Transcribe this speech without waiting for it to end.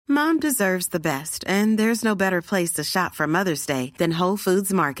Mom deserves the best, and there's no better place to shop for Mother's Day than Whole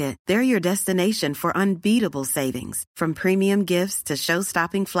Foods Market. They're your destination for unbeatable savings, from premium gifts to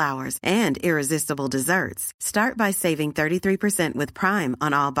show-stopping flowers and irresistible desserts. Start by saving 33% with Prime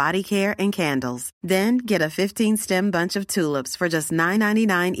on all body care and candles. Then get a 15-stem bunch of tulips for just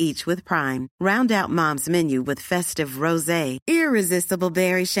 $9.99 each with Prime. Round out Mom's menu with festive rosé, irresistible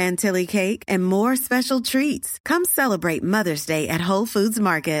berry chantilly cake, and more special treats. Come celebrate Mother's Day at Whole Foods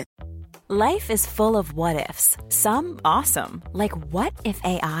Market. Life is full of what-ifs. Some awesome, like what if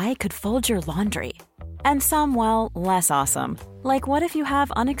AI could fold your laundry? And some, well, less awesome, like what if you have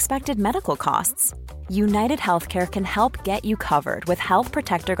unexpected medical costs? United Healthcare can help get you covered with Health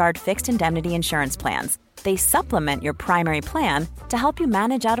Protector Guard fixed indemnity insurance plans. They supplement your primary plan to help you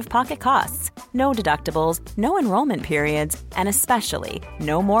manage out-of-pocket costs. No deductibles, no enrollment periods, and especially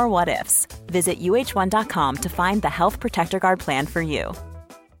no more what-ifs. Visit uh1.com to find the Health Protector Guard plan for you.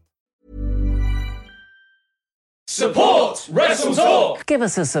 Support Wrestle Talk! Give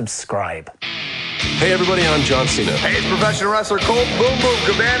us a subscribe. Hey everybody, I'm John Cena. Hey, it's professional wrestler Colt Boom Boom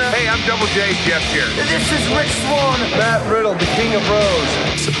Cabana. Hey, I'm Double J Jeff Jarrett. This is Rich Swann. Matt Riddle, the King of Bros.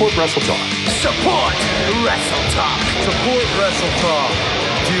 Support Wrestle Talk. Support Wrestle Talk. Support Wrestle Talk.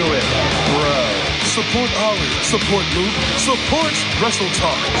 Do it, bro. Support Ollie. Support Luke. Support Wrestle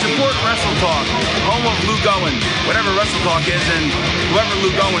Talk. Support Wrestle Talk. Home of Luke Owen. Whatever Wrestle Talk is, and whoever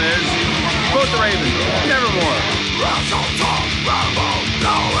Luke Owen is, support the Ravens. Nevermore. Wrestle Talk. Rambo.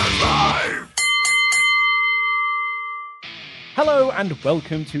 Now it's live. Hello and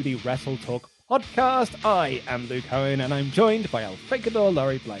welcome to the Wrestle Talk podcast. I am Luke Owen and I'm joined by El Fakador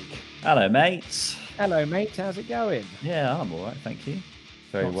Laurie Blake. Hello, mates. Hello, mate. How's it going? Yeah, I'm all right, thank you.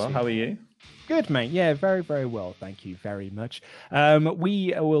 Very well. How are you? Good, mate. Yeah, very, very well. Thank you very much.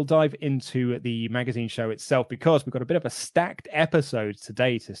 We will dive into the magazine show itself because we've got a bit of a stacked episode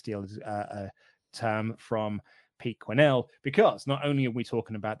today, to steal a term from Pete Quinnell, because not only are we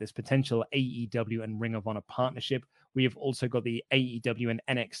talking about this potential AEW and Ring of Honor partnership, we have also got the AEW and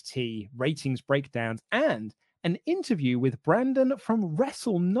NXT ratings breakdowns and an interview with Brandon from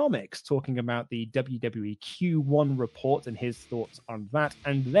WrestleNomics talking about the WWE Q1 report and his thoughts on that,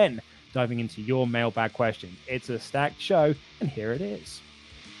 and then diving into your mailbag questions. It's a stacked show, and here it is.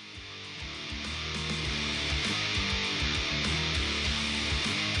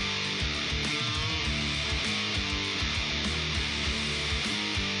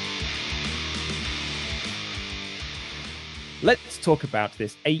 Let's talk about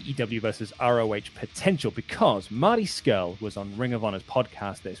this AEW versus ROH potential, because Marty Scurll was on Ring of Honor's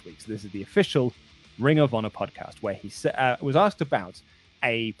podcast this week. So this is the official Ring of Honor podcast, where he was asked about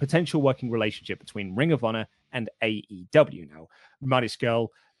a potential working relationship between Ring of Honor and AEW. Now, Marty Scurll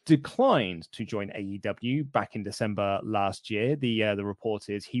declined to join AEW back in December last year. The report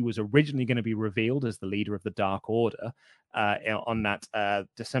is he was originally going to be revealed as the leader of the Dark Order on that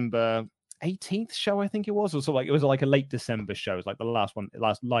December 18th show, I think it was, or so. Like it was like a late December show. It was like the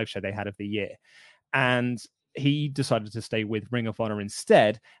last live show they had of the year, and he decided to stay with Ring of Honor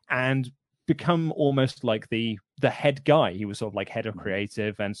instead and become almost like the head guy. He was sort of like head of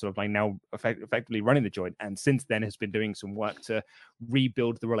creative and sort of like now effectively running the joint, and since then has been doing some work to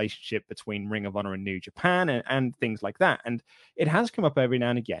rebuild the relationship between Ring of Honor and New Japan and things like that. And it has come up every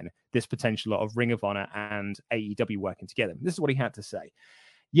now and again, this potential of Ring of Honor and AEW working together. This is what he had to say.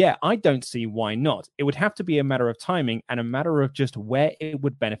 Yeah, I don't see why not. It would have to be a matter of timing and a matter of just where it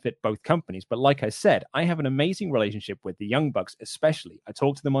would benefit both companies. But like I said, I have an amazing relationship with the Young Bucks, especially. I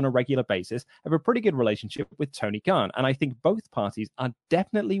talk to them on a regular basis. I have a pretty good relationship with Tony Khan. And I think both parties are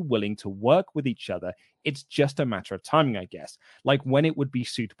definitely willing to work with each other. It's just a matter of timing, I guess, like when it would be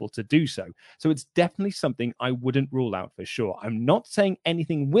suitable to do so. So it's definitely something I wouldn't rule out for sure. I'm not saying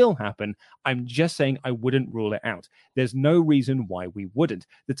anything will happen. I'm just saying I wouldn't rule it out. There's no reason why we wouldn't.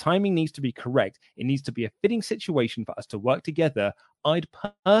 The timing needs to be correct. It needs to be a fitting situation for us to work together. I'd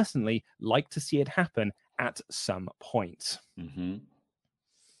personally like to see it happen at some point. Mm-hmm.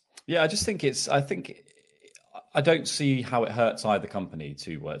 Yeah, I don't see how it hurts either company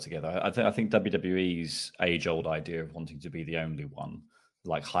to work together. I think WWE's age-old idea of wanting to be the only one,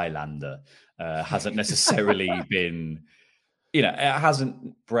 like Highlander, hasn't necessarily been, it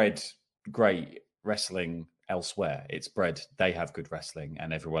hasn't bred great wrestling elsewhere. It's bred, they have good wrestling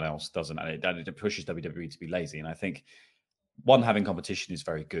and everyone else doesn't. And it pushes WWE to be lazy. And I think, one, having competition is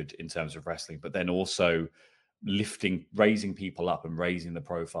very good in terms of wrestling, but then also raising people up and raising the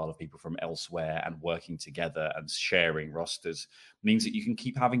profile of people from elsewhere and working together and sharing rosters means that you can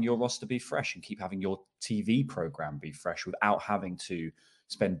keep having your roster be fresh and keep having your TV program be fresh without having to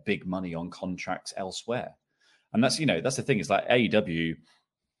spend big money on contracts elsewhere. And that's the thing, is like AEW,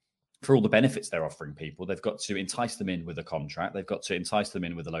 for all the benefits they're offering people, they've got to entice them in with a contract. They've got to entice them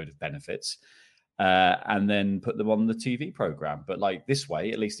in with a load of benefits, and then put them on the TV program. But like this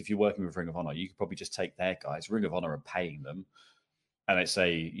way, at least if you're working with Ring of Honor, you could probably just take their guys. Ring of Honor are paying them, and it's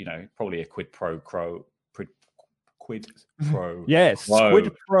probably a quid pro quo. Yes,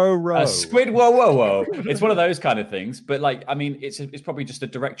 squid pro row. Squid whoa. It's one of those kind of things. But like, I mean, it's probably just a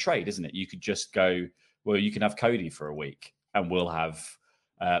direct trade, isn't it? You could just go, well, you can have Cody for a week, and we'll have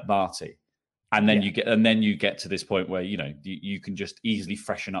Marty, and then you get to this point where you can just easily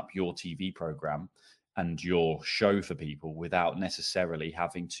freshen up your TV program and your show for people without necessarily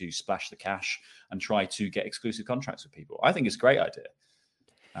having to splash the cash and try to get exclusive contracts with people. I think it's a great idea.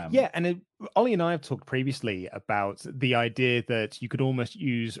 Ollie and I have talked previously about the idea that you could almost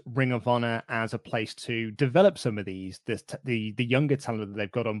use Ring of Honor as a place to develop some of the younger talent that they've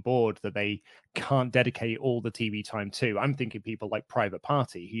got on board that they can't dedicate all the TV time to. I'm thinking people like Private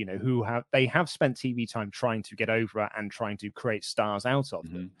Party, who have spent TV time trying to get over and trying to create stars out of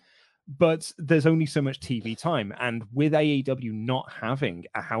them. But there's only so much TV time. And with AEW not having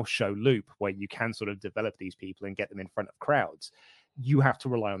a house show loop where you can sort of develop these people and get them in front of crowds, you have to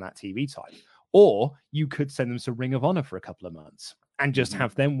rely on that TV time. Or you could send them to Ring of Honor for a couple of months and just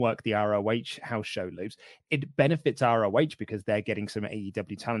have them work the ROH house show loops. It benefits ROH because they're getting some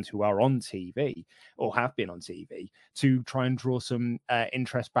AEW talent who are on TV or have been on TV to try and draw some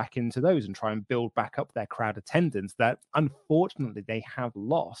interest back into those and try and build back up their crowd attendance that unfortunately they have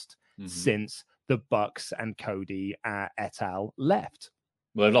lost since the Bucks and Cody et al. Left.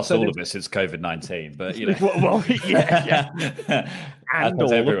 Well, they've lost all of it since COVID-19, but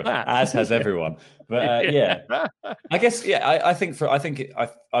as has everyone. But I guess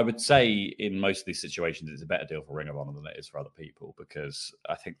I would say in most of these situations, it's a better deal for Ring of Honor than it is for other people, because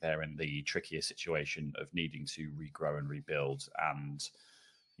I think they're in the trickier situation of needing to regrow and rebuild, and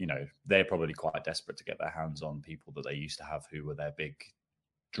they're probably quite desperate to get their hands on people that they used to have who were their big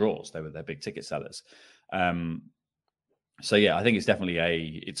draws. They were their big ticket sellers. So I think it's definitely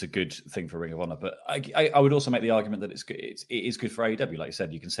a good thing for Ring of Honor, but I would also make the argument that it is good for AEW. Like you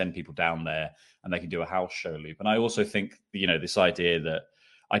said, you can send people down there and they can do a house show loop. And I also think this idea that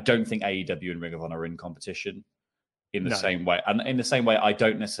I don't think AEW and Ring of Honor are in competition in the same way, and in the same way, I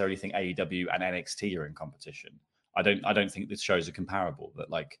don't necessarily think AEW and NXT are in competition. I don't think the shows are comparable. That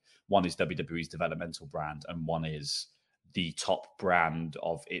like one is WWE's developmental brand and one is the top brand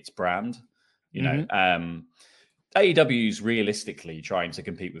of its brand. AEW's realistically trying to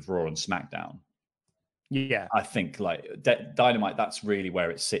compete with Raw and SmackDown. Yeah. I think like Dynamite, that's really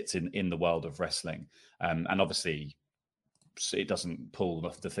where it sits in the world of wrestling. And obviously it doesn't pull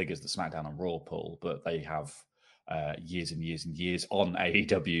the figures that SmackDown and Raw pull, but they have years and years and years on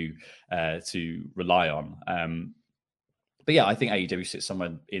AEW to rely on. But I think AEW sits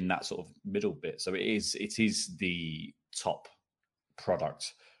somewhere in that sort of middle bit. So it is the top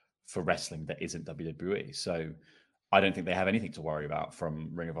product for wrestling that isn't WWE. So I don't think they have anything to worry about from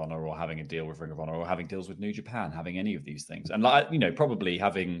Ring of Honor or having a deal with Ring of Honor or having deals with New Japan, having any of these things. And probably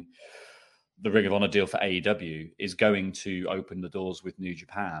having the Ring of Honor deal for AEW is going to open the doors with New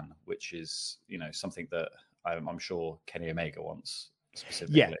Japan, which is, something that I'm sure Kenny Omega wants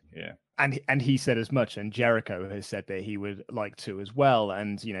specifically. Yeah. And he said as much, and Jericho has said that he would like to as well,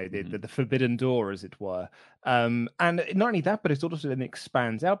 and the forbidden door, as it were. And not only that, but it also then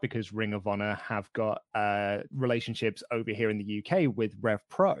expands out because Ring of Honor have got relationships over here in the UK with Rev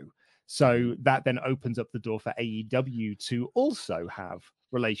Pro, so that then opens up the door for AEW to also have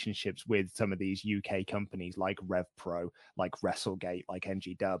relationships with some of these UK companies like Rev Pro, like WrestleGate, like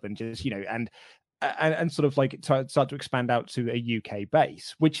NG Dub, and just and sort of like start to expand out to a UK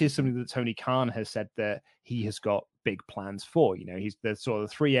base, which is something that Tony Khan has said that he has got big plans for. He's the sort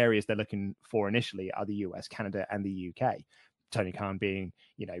of three areas they're looking for initially are the US, Canada, and the UK. Tony Khan being,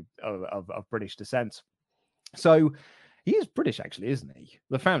 of British descent. So he is British, actually, isn't he?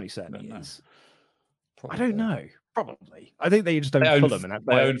 The family certainly is. Probably. I don't know. Probably. I think they just don't Fulham. And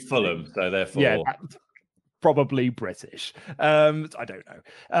they own Fulham, so therefore... probably British. I don't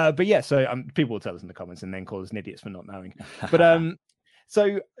know. But so people will tell us in the comments and then call us idiots for not knowing. But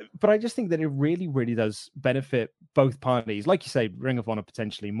but I just think that it really, really does benefit both parties. Like you say, Ring of Honor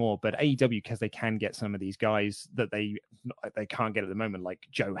potentially more, but AEW, because they can get some of these guys that they can't get at the moment, like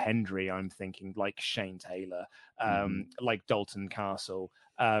Joe Hendry, I'm thinking, like Shane Taylor, like Dalton Castle,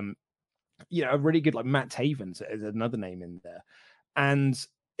 a really good, like Matt Taven is another name in there. And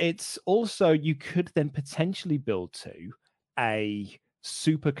it's also, you could then potentially build to a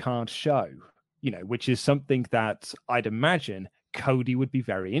supercard show, which is something that I'd imagine Cody would be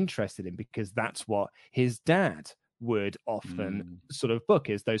very interested in because that's what his dad would often sort of book,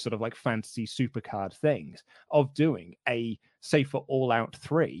 is those sort of like fantasy supercard things of doing a, say for All Out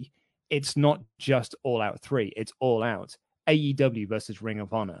 3, it's not just All Out 3, it's All Out AEW versus Ring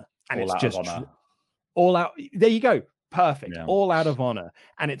of Honor. And All it's Out just of Honor. All Out. There you go. Perfect. Yeah. All Out of Honor.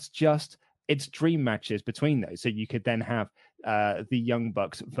 And it's dream matches between those. So you could then have the Young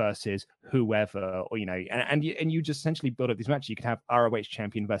Bucks versus whoever, or, and you just essentially build up these matches. You could have ROH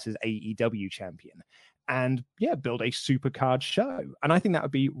champion versus AEW champion, and build a super card show. And I think that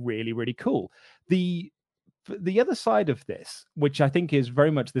would be really, really cool. The other side of this, which I think is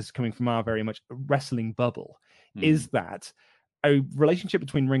very much, this is coming from our very much wrestling bubble, is that a relationship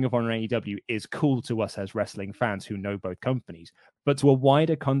between Ring of Honor and AEW is cool to us as wrestling fans who know both companies, but to a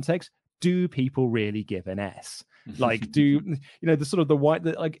wider context, do people really give an S? Like, the sort of the white,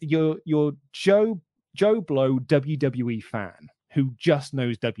 like your Joe Blow WWE fan who just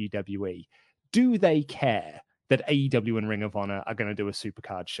knows WWE, do they care that AEW and Ring of Honor are going to do a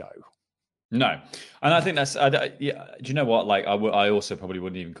supercard show? No, and I think that's do you know what? Like, I also probably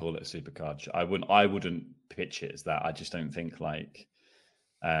wouldn't even call it a supercard. I wouldn't pitch it as that. I just don't think like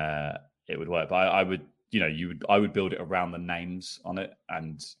it would work. But I would, I would build it around the names on it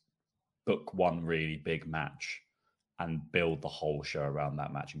and book one really big match and build the whole show around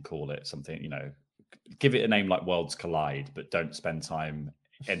that match and call it something. Give it a name like Worlds Collide, but don't spend time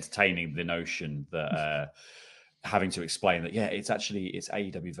entertaining the notion that. Having to explain that, it's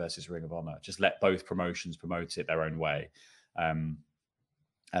AEW versus Ring of Honor. Just let both promotions promote it their own way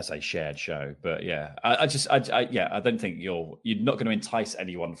as a shared show. But I don't think you're not going to entice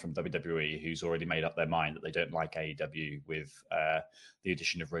anyone from WWE who's already made up their mind that they don't like AEW with the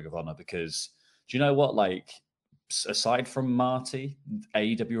addition of Ring of Honor, because do you know what? Like, aside from Marty,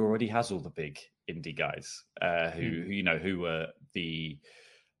 AEW already has all the big indie guys who were the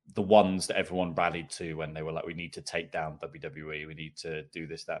ones that everyone rallied to when they were like, we need to take down WWE, we need to do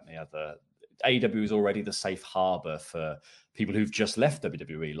this, that, and the other. AEW is already the safe harbor for people who've just left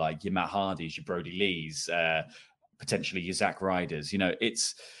WWE, like your Matt Hardys, your Brody Lees, potentially your Zack Ryders.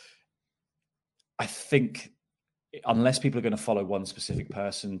 I think unless people are going to follow one specific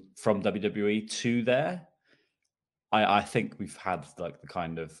person from WWE to there, I think we've had like the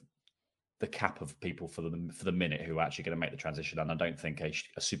kind of the cap of people for the minute who are actually going to make the transition. And I don't think a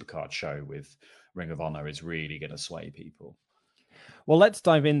supercard show with Ring of Honor is really going to sway people. Well, let's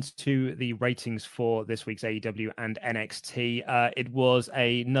dive into the ratings for this week's AEW and NXT. It was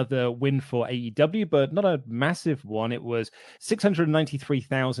another win for AEW, but not a massive one. It was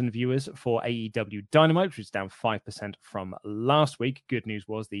 693,000 viewers for AEW Dynamite, which is down 5% from last week. Good news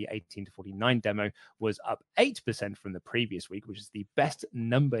was the 18 to 49 demo was up 8% from the previous week, which is the best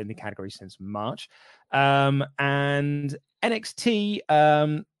number in the category since March. And NXT,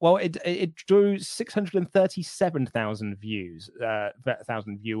 it drew 637,000 viewers.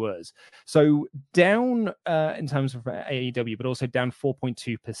 So down in terms of AEW, but also down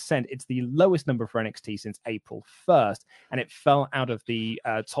 4.2%. It's the lowest number for NXT since April 1st, and it fell out of the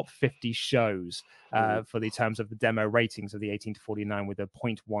top 50 shows for the terms of the demo ratings of the 18 to 49 with a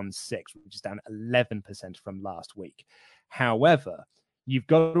 0.16, which is down 11% from last week. However, you've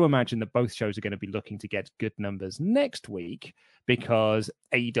got to imagine that both shows are going to be looking to get good numbers next week because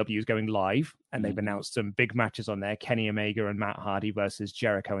AEW is going live and they've announced some big matches on there. Kenny Omega and Matt Hardy versus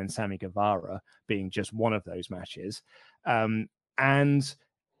Jericho and Sammy Guevara being just one of those matches. And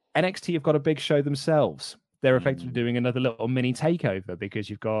NXT have got a big show themselves. They're effectively doing another little mini takeover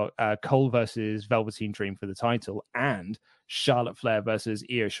because you've got Cole versus Velveteen Dream for the title and Charlotte Flair versus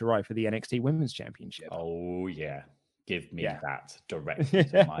Io Shirai for the NXT Women's Championship. Oh, yeah. Give me that directly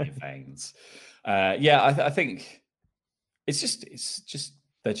to my veins. I think it's just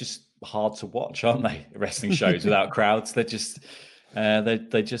they're just hard to watch, aren't they? Wrestling shows without crowds, they're just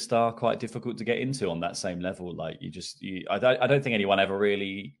they just are quite difficult to get into on that same level. Like I don't think anyone ever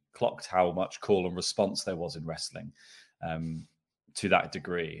really clocked how much call and response there was in wrestling to that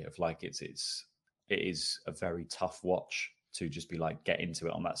degree of like it is a very tough watch to just be like get into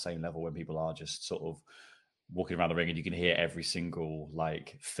it on that same level when people are just sort of walking around the ring and you can hear every single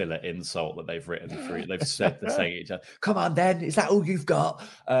like filler insult that they've written through. They've said they're saying each other. Come on, then, is that all you've got?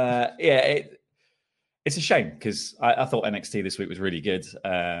 It's a shame because I thought NXT this week was really good.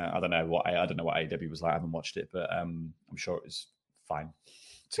 I don't know what AEW was like. I haven't watched it, but I'm sure it was fine.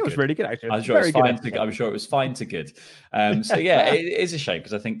 It was really good, actually. I'm sure it was fine to good. It is a shame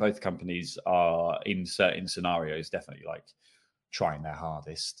because I think both companies are in certain scenarios definitely like trying their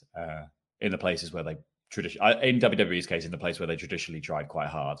hardest in the places where they traditionally, in WWE's case, in the place where they traditionally tried quite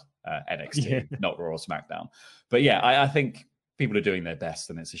hard, NXT, not Raw or SmackDown. But I think people are doing their best,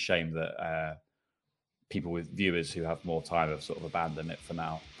 and it's a shame that people with viewers who have more time have sort of abandoned it for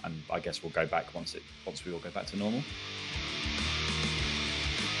now. And I guess we'll go back once we all go back to normal.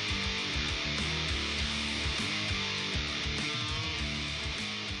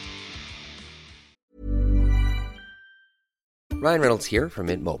 Ryan Reynolds here from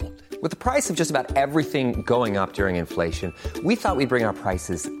Mint Mobile. With the price of just about everything going up during inflation, we thought we'd bring our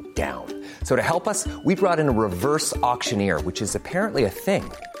prices down. So to help us, we brought in a reverse auctioneer, which is apparently a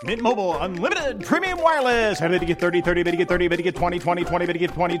thing. Mint Mobile Unlimited Premium Wireless. How to get 30, 30, bit to get 30, bit to get 20, 20, 20, bit to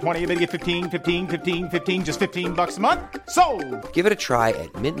get 20, 20, bit to get 15, 15, 15, 15, just $15 a month? Sold! Give it a try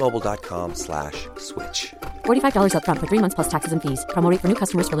at mintmobile.com/switch. $45 up front for 3 months plus taxes and fees. Promo rate for new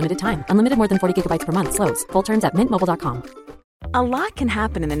customers for limited time. Unlimited more than 40 gigabytes per month. Slows full terms at mintmobile.com. A lot can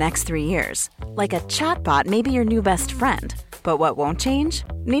happen in the next 3 years. Like a chatbot may be your new best friend. But what won't change?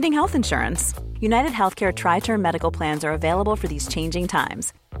 Needing health insurance. United Healthcare Tri-Term Medical Plans are available for these changing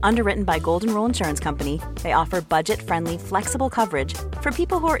times. Underwritten by Golden Rule Insurance Company, they offer budget-friendly, flexible coverage for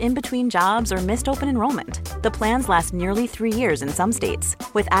people who are in between jobs or missed open enrollment. The plans last nearly 3 years in some states,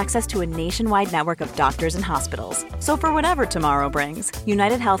 with access to a nationwide network of doctors and hospitals. So for whatever tomorrow brings,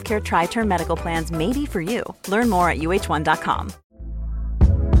 United Healthcare Tri-Term Medical Plans may be for you. Learn more at uh1.com.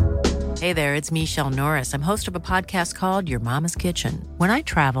 Hey there, it's Michelle Norris. I'm host of a podcast called Your Mama's Kitchen. When I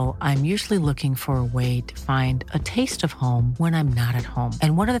travel, I'm usually looking for a way to find a taste of home when I'm not at home.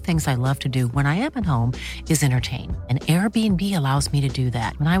 And one of the things I love to do when I am at home is entertain. And Airbnb allows me to do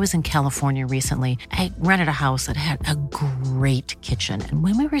that. When I was in California recently, I rented a house that had a great kitchen. And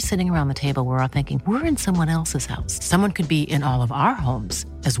when we were sitting around the table, we're all thinking, we're in someone else's house. Someone could be in all of our homes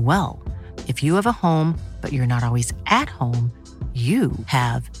as well. If you have a home, but you're not always at home, you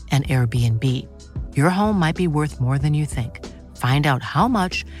have an Airbnb. Your home might be worth more than you think. Find out how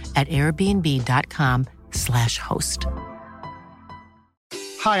much at airbnb.com/host.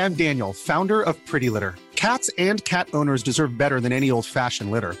 Hi, I'm Daniel, founder of Pretty Litter. Cats and cat owners deserve better than any old-fashioned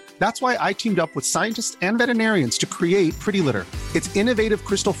litter. That's why I teamed up with scientists and veterinarians to create Pretty Litter. Its innovative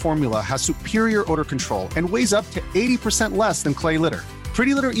crystal formula has superior odor control and weighs up to 80% less than clay litter.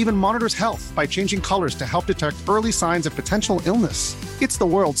 Pretty Litter even monitors health by changing colors to help detect early signs of potential illness. It's the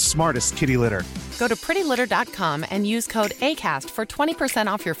world's smartest kitty litter. Go to prettylitter.com and use code ACAST for 20%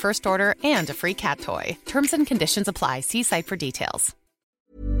 off your first order and a free cat toy. Terms and conditions apply. See site for details.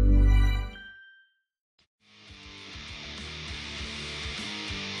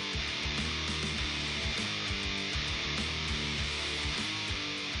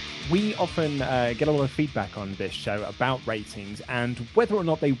 We often get a lot of feedback on this show about ratings and whether or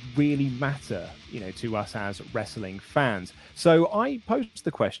not they really matter, to us as wrestling fans. So I posed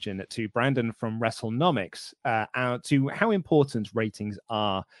the question to Brandon from WrestleNomics to how important ratings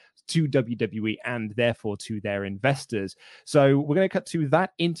are to WWE and therefore to their investors. So we're going to cut to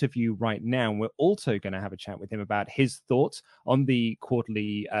that interview right now. And we're also going to have a chat with him about his thoughts on the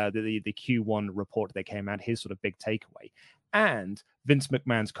quarterly, the Q1 report that came out, his sort of big takeaway. And Vince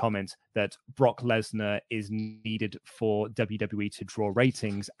McMahon's comment that Brock Lesnar is needed for WWE to draw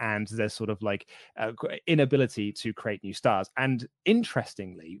ratings and their sort of like inability to create new stars. And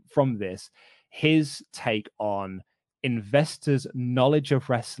interestingly, from this, his take on investors' knowledge of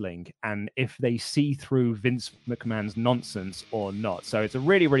wrestling and if they see through Vince McMahon's nonsense or not. So it's a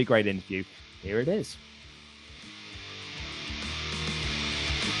really, really great interview. Here it is.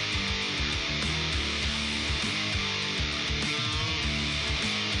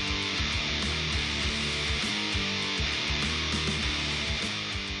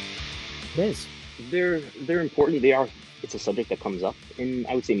 It is. They're important. They are. It's a subject that comes up, and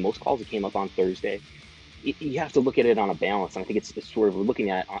I would say most calls. It came up on Thursday. You have to look at it on a balance. And I think it's sort of we're looking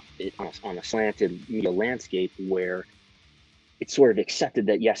at it on a slanted media landscape where it's sort of accepted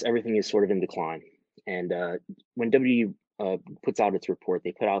that yes, everything is sort of in decline. And when WWE puts out its report,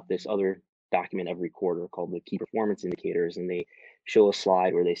 they put out this other document every quarter called the Key Performance Indicators, and they show a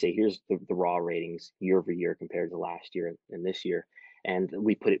slide where they say here's the Raw ratings year over year compared to last year and this year. And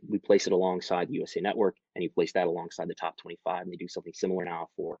we place it alongside the USA Network, and you place that alongside the top 25. And they do something similar now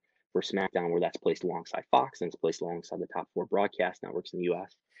for SmackDown, where that's placed alongside Fox and it's placed alongside the top 4 broadcast networks in the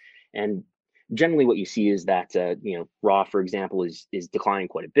US. And generally, what you see is that Raw, for example, is declining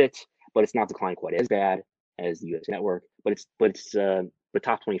quite a bit, but it's not declining quite as bad as the USA Network. But the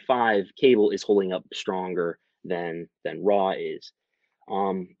top 25 cable is holding up stronger than Raw is.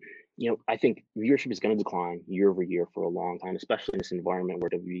 I think viewership is going to decline year over year for a long time, especially in this environment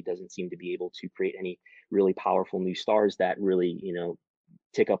where WWE doesn't seem to be able to create any really powerful new stars that really,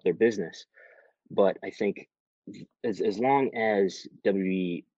 tick up their business. But I think as long as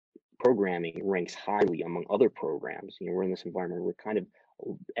WWE programming ranks highly among other programs, we're in this environment where we're kind of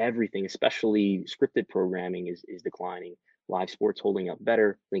everything, especially scripted programming, is declining. Live sports holding up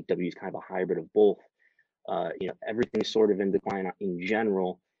better. I think W is kind of a hybrid of both. Everything's sort of in decline in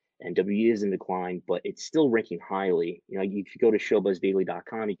general, and W is in decline, but it's still ranking highly. If you go to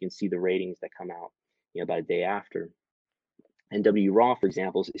showbuzzdaily.com, you can see the ratings that come out, about a day after. And W Raw, for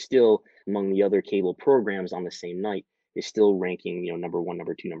example, is still among the other cable programs on the same night, is still ranking, number 1,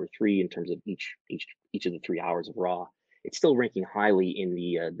 number 2, number 3 in terms of each of the 3 hours of Raw. It's still ranking highly in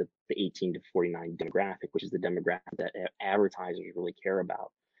the 18 to 49 demographic, which is the demographic that advertisers really care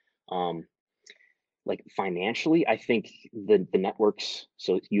about. Like financially, I think the networks,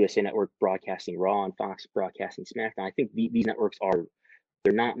 so USA Network broadcasting Raw and Fox broadcasting SmackDown, I think these networks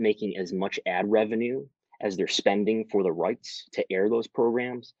they're not making as much ad revenue as they're spending for the rights to air those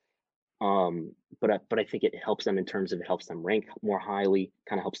programs. But I think it helps them in terms of it helps them rank more highly,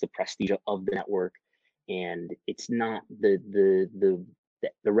 kind of helps the prestige of the network. And it's not the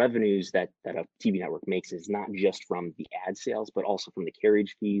revenues that a TV network makes is not just from the ad sales, but also from the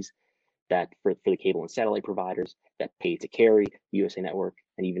carriage fees that for the cable and satellite providers that pay to carry USA Network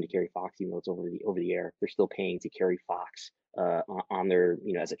and even to carry Fox, even though it's over the air, they're still paying to carry Fox on their,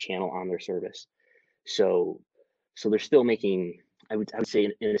 as a channel on their service. So they're still making, I would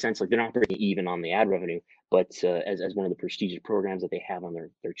say in a sense, like they're not breaking even on the ad revenue, but as one of the prestigious programs that they have on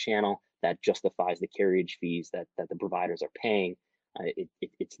their channel that justifies the carriage fees that the providers are paying,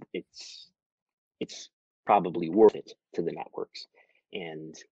 it's probably worth it to the networks.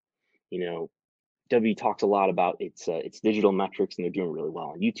 And W talks a lot about its digital metrics, and they're doing really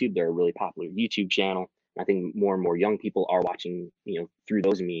well on YouTube. They're a really popular YouTube channel. I think more and more young people are watching, through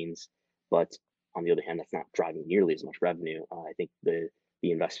those means. But on the other hand, that's not driving nearly as much revenue. I think the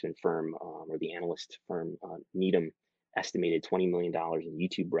investment firm or the analyst firm Needham estimated $20 million in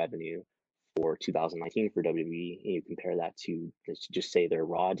YouTube revenue for 2019 for WWE. And you compare that to, let's just say their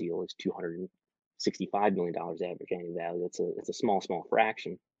Raw deal is $265 million average annual value. It's a small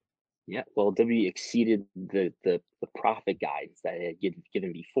fraction. Yeah, well, W exceeded the profit guidance that it had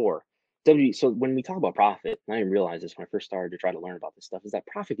given before. So when we talk about profit, and I didn't realize this when I first started to try to learn about this stuff, is that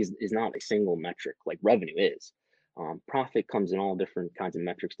profit is not a single metric like revenue is. Profit comes in all different kinds of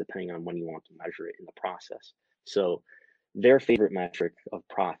metrics depending on when you want to measure it in the process. So their favorite metric of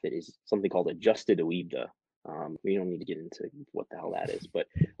profit is something called adjusted OIBDA. We don't need to get into what the hell that is, but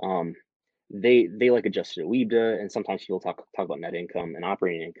they like adjusted OIBDA, and sometimes people talk about net income and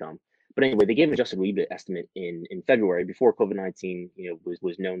operating income. But anyway, they gave an adjusted OIBDA estimate in February before COVID-19,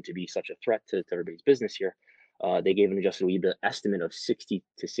 was known to be such a threat to everybody's business here. They gave an adjusted OIBDA estimate of $60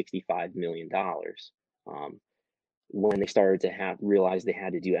 to $65 million. When they started to realize they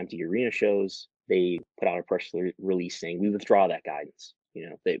had to do empty arena shows, they put out a press release saying, we withdraw that guidance.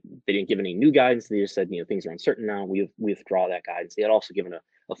 They didn't give any new guidance. They just said, things are uncertain now. We withdraw that guidance. They had also given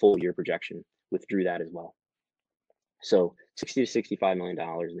a full year projection, withdrew that as well. So $60 to $65 million,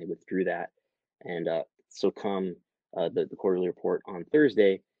 and they withdrew that. And so come the quarterly report on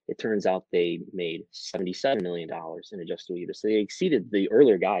Thursday, it turns out they made $77 million in adjusted OIBDA. So they exceeded the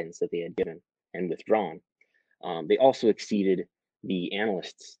earlier guidance that they had given and withdrawn. They also exceeded the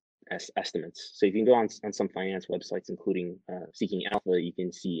analysts' estimates. So if you can go on some finance websites, including Seeking Alpha, you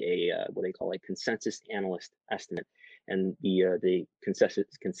can see a what they call a consensus analyst estimate. And the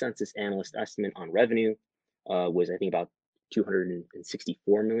consensus analyst estimate on revenue was, I think, about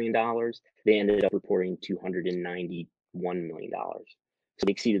 $264 million. They ended up reporting $291 million. So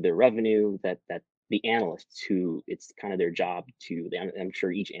they exceeded their revenue. That the analysts, who it's kind of their job to, I'm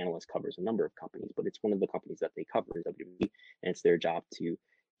sure each analyst covers a number of companies, but it's one of the companies that they cover is WWE, and it's their job to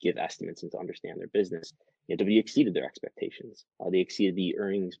give estimates and to understand their business. WWE exceeded their expectations. They exceeded the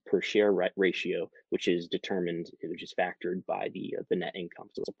earnings per share ratio, which is factored by the net income.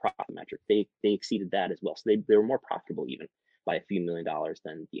 So it's a profit metric. They exceeded that as well. So they were more profitable even by a few $1 million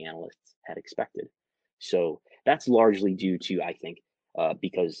than the analysts had expected. So that's largely due to, I think,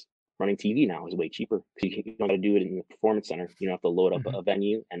 because running TV now is way cheaper. You don't got to do it in the performance center. You don't have to load up a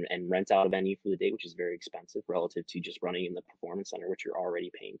venue and rent out a venue for the day, which is very expensive relative to just running in the performance center, which you're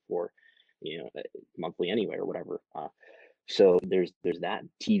already paying for, monthly anyway or whatever. So there's that.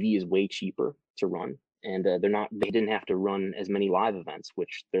 TV is way cheaper to run, and they didn't have to run as many live events,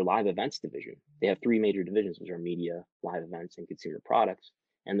 which their live events division, they have 3 major divisions, which are media, live events, and consumer products.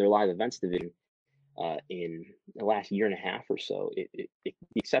 And their live events division, in the last year and a half or so, the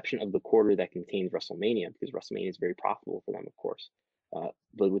exception of the quarter that contains WrestleMania, because WrestleMania is very profitable for them, of course.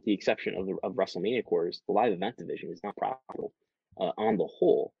 But with the exception of WrestleMania quarters, the live event division is not profitable. On the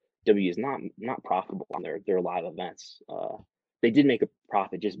whole, W is not profitable on their live events. They did make a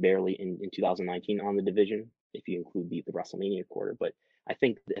profit just barely in 2019 on the division, if you include the WrestleMania quarter, but I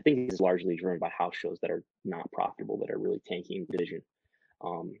think it's largely driven by house shows that are not profitable, that are really tanking the division.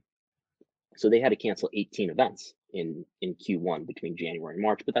 So they had to cancel 18 events in Q1 between January and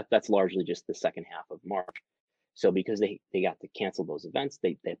March, but that's largely just the second half of March. So because they got to cancel those events,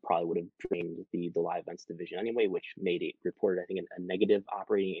 they probably would have drained the live events division anyway, which made it reported, I think, a negative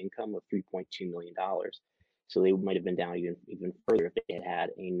operating income of $3.2 million. So they might have been down even further if they had had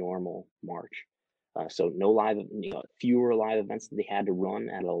a normal March. So no live, fewer live events that they had to run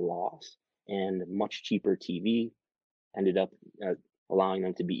at a loss, and much cheaper TV ended up allowing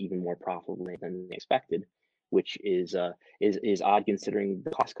them to be even more profitable than they expected, which is odd considering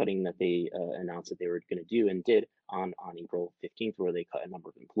the cost cutting that they announced that they were going to do and did on April 15th, where they cut a number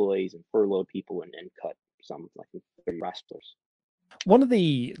of employees and furloughed people and cut some like 30 wrestlers. One of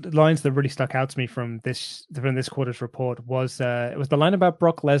the lines that really stuck out to me from this quarter's report was it was the line about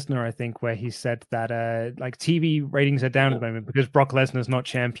Brock Lesnar, I think, where he said that like TV ratings are down at the moment because Brock Lesnar's not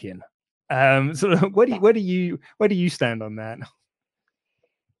champion. So where do you stand on that?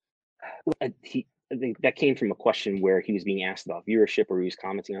 I think that came from a question where he was being asked about viewership, or he was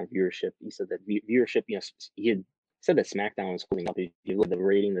commenting on viewership. He said that viewership, he had said that SmackDown was holding up. If you look at the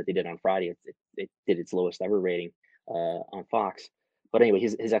rating that they did on Friday, it did its lowest ever rating on Fox. But anyway,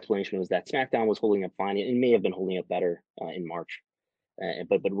 his explanation was that SmackDown was holding up fine. It may have been holding up better in March,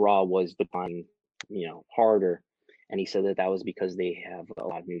 but Raw was declining, harder. And he said that was because they have a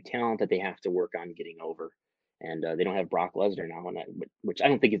lot of new talent that they have to work on getting over. And they don't have Brock Lesnar now, which I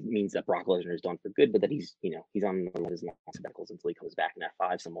don't think it means that Brock Lesnar is done for good, but that he's on his sabbaticals until he comes back in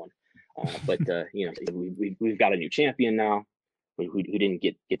F5 someone. But we've got a new champion now, who didn't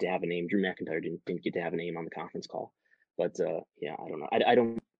get to have a name. Drew McIntyre didn't get to have a name on the conference call. But I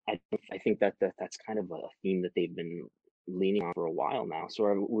don't know. I think that's kind of a theme that they've been leaning on for a while now.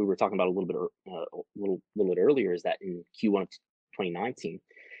 So we were talking about a little bit earlier, is that in Q1 of 2019.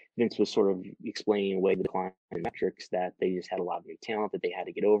 Vince was sort of explaining away the decline in metrics, that they just had a lot of new talent that they had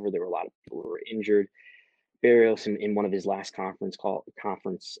to get over. There were a lot of people who were injured. Barrios, in one of his last conference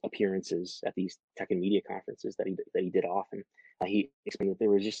appearances at these tech and media conferences that he did often, he explained that there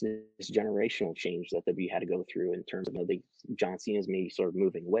was just this generational change that we had to go through in terms of John Cena's maybe sort of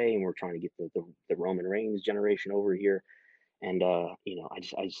moving away, and we're trying to get the Roman Reigns generation over here. And I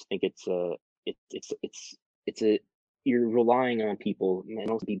just think it's you're relying on people, and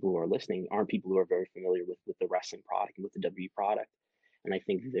most people who are listening aren't people who are very familiar with the wrestling product and with the WWE product. And I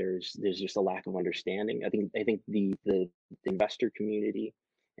think there's just a lack of understanding. I think the investor community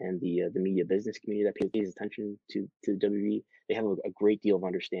and the media business community that pays attention to WWE, they have a great deal of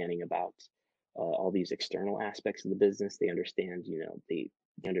understanding about all these external aspects of the business. They understand, they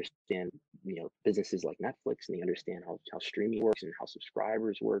understand, businesses like Netflix, and they understand how streaming works and how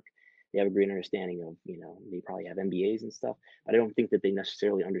subscribers work. They have a great understanding of, they probably have MBAs and stuff, but I don't think that they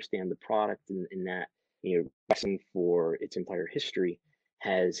necessarily understand the product in that, wrestling for its entire history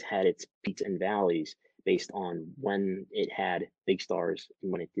has had its peaks and valleys based on when it had big stars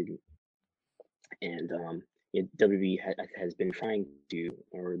and when it didn't. And WWE has been trying to,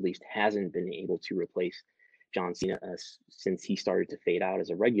 or at least hasn't been able to replace John Cena since he started to fade out as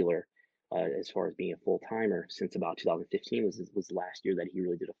a regular. As far as being a full-timer, since about 2015 was the last year that he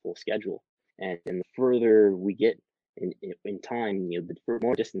really did a full schedule. And the further we get in time, the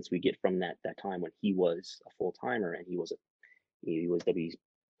more distance we get from that time when he was a full-timer and he was WWE's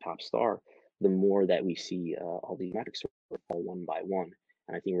top star, the more that we see all these metrics sort of fall one by one.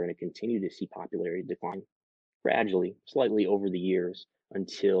 And I think we're going to continue to see popularity decline gradually, slightly over the years,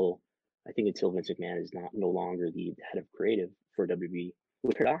 until Vince McMahon is no longer the head of creative for WWE.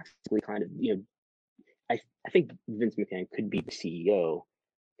 Which paradoxically kind of, I think Vince McMahon could be the CEO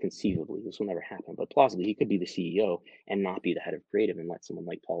conceivably. This will never happen, but plausibly he could be the CEO and not be the head of creative, and let someone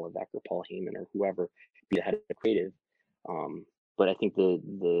like Paul Levesque or Paul Heyman or whoever be the head of creative. But I think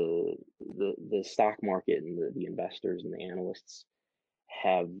the stock market and the investors and the analysts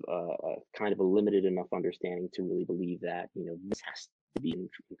have kind of a limited enough understanding to really believe that Vince has to be in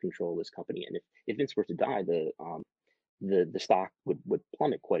control of this company, and if Vince were to die, the stock would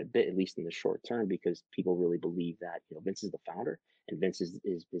plummet quite a bit, at least in the short term, because people really believe that Vince is the founder and Vince has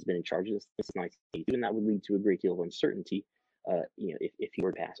been in charge of this since 1982, and that would lead to a great deal of uncertainty, if he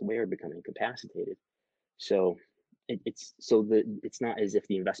were to pass away or become incapacitated. So it's not as if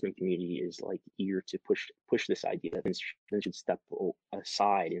the investment community is like eager to push this idea that Vince should step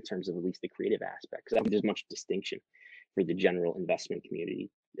aside in terms of at least the creative aspects. I don't think there's much distinction for the general investment community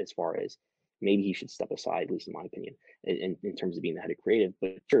as far as maybe he should step aside, at least in my opinion, in terms of being the head of creative,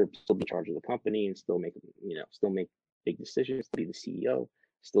 but sure, still be in charge of the company and still make big decisions, be the CEO,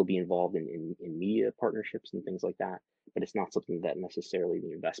 still be involved in media partnerships and things like that. but it's not something that necessarily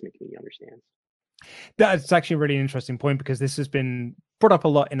the investment community understands. That's actually a really interesting point, because this has been brought up a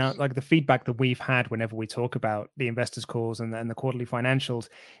lot in like the feedback that we've had whenever we talk about the investors calls and the quarterly financials.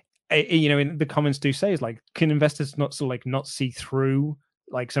 In the comments do say is like, can investors not sort of like not see through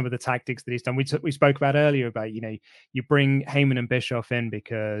like some of the tactics that he's done? We spoke about earlier about, you bring Heyman and Bischoff in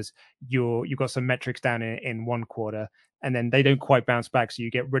because you've got some metrics down in one quarter, and then they don't quite bounce back, so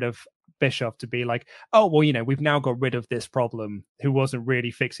you get rid of Bischoff to be like, oh well, we've now got rid of this problem who wasn't really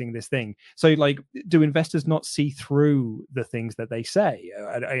fixing this thing. So like, do investors not see through the things that they say,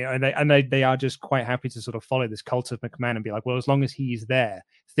 and they are just quite happy to sort of follow this cult of McMahon and be like, well, as long as he's there,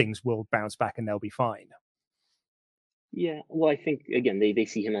 things will bounce back and they'll be fine? Yeah, well, I think again they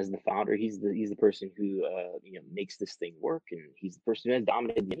see him as the founder. He's the person who makes this thing work, and he's the person who has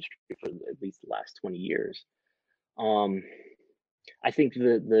dominated the industry for at least the last 20 years. I think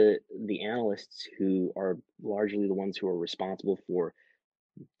the analysts who are largely the ones who are responsible for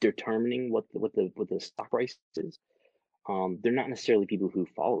determining what the stock price is, they're not necessarily people who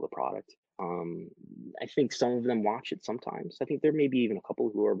follow the product. I think some of them watch it sometimes. I think there may be even a couple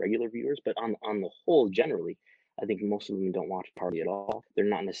who are regular viewers, but on the whole, generally, I think most of them don't watch hardly at all. They're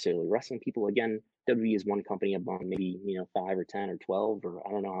not necessarily wrestling people. Again, WWE is one company among maybe 5 or 10 or 12 or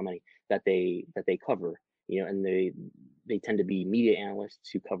I don't know how many that they cover. And they tend to be media analysts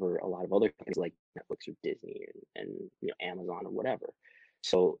who cover a lot of other companies like Netflix or Disney and Amazon or whatever.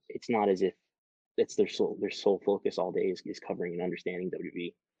 So it's not as if it's their sole focus all day is covering and understanding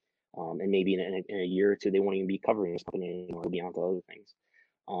WWE. And maybe in a year or two they won't even be covering this company anymore. They'll be on to other things.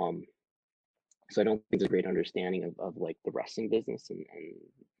 So I don't think there's a great understanding of like the wrestling business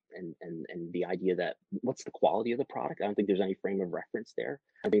and the idea that what's the quality of the product. I don't think there's any frame of reference there.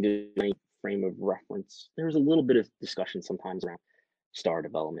 I think there's any frame of reference. There's a little bit of discussion sometimes around star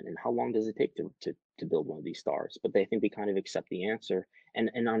development and how long does it take to build one of these stars. But I think they kind of accept the answer. And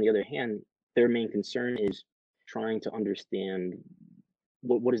on the other hand, their main concern is trying to understand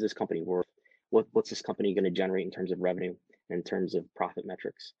what is this company worth? What's this company going to generate in terms of revenue, in terms of profit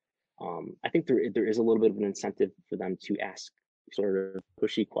metrics? I think there is a little bit of an incentive for them to ask sort of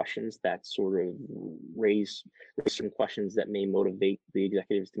pushy questions that sort of raise certain questions that may motivate the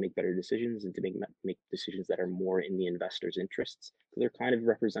executives to make better decisions and to make decisions that are more in the investors' interests. So they're kind of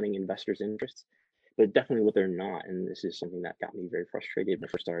representing investors' interests, but definitely what they're not. And this is something that got me very frustrated when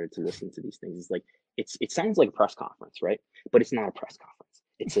I first started to listen to these things. Is like it sounds like a press conference, right? But it's not a press conference.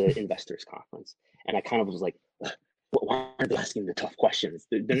 It's an investors' conference. And I kind of was like, why aren't they asking the tough questions?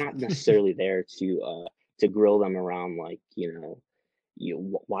 They're not necessarily there to grill them around like,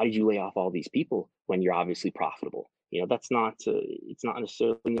 why did you lay off all these people when you're obviously profitable? That's not it's not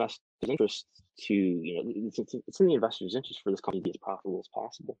necessarily in the investors' interest to, it's in the investors' interest for this company to be as profitable as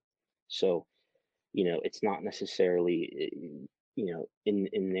possible. So, it's not necessarily,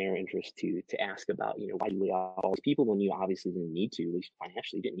 in their interest to ask about, why do you lay off all these people when you obviously didn't need to, at least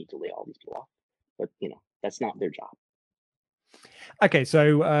financially didn't need to lay all these people off. But, that's not their job. Okay,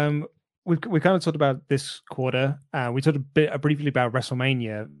 so we kind of talked about this quarter. We talked briefly about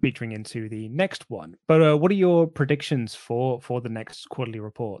WrestleMania featuring into the next one. But what are your predictions for the next quarterly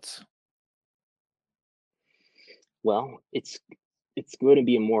reports? Well, it's going to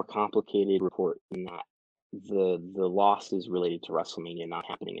be a more complicated report in that the losses related to WrestleMania not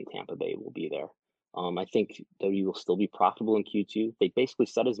happening in Tampa Bay will be there. I think WWE will still be profitable in Q2. They basically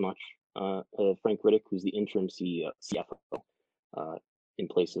said as much. Frank Riddick, who's the interim CFO in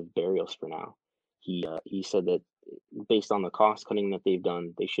place of Barrios for now, he said that based on the cost cutting that they've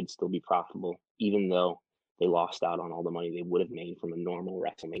done, they should still be profitable, even though they lost out on all the money they would have made from a normal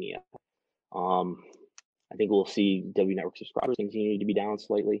WrestleMania. I think we'll see W Network subscribers continue to be down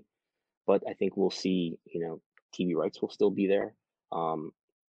slightly, but I think we'll see, TV rights will still be there.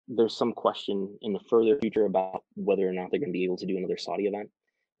 There's some question in the further future about whether or not they're going to be able to do another Saudi event.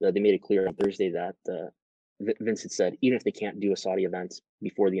 They made it clear on Thursday that Vince had said even if they can't do a Saudi event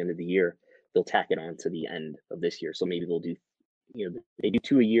before the end of the year, they'll tack it on to the end of this year. So maybe they'll do, they do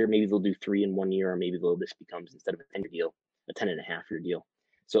 2 a year, maybe they'll do 3 in 1 year, or maybe this becomes, instead of a 10-year deal, a 10.5-year deal.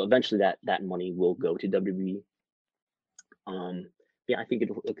 So eventually that money will go to WWE. I think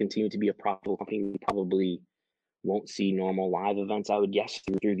it'll continue to be a profitable company. We probably won't see normal live events, I would guess,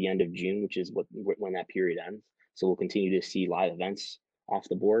 through the end of June, which is when that period ends. So we'll continue to see live events off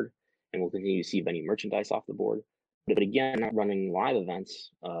the board, and we'll continue to see venue merchandise off the board. But again, not running live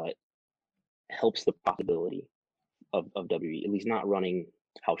events helps the profitability of WWE, at least not running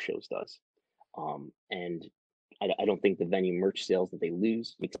house shows does. And I don't think the venue merch sales that they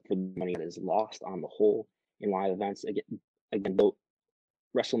lose, except for the money that is lost on the whole in live events, again, though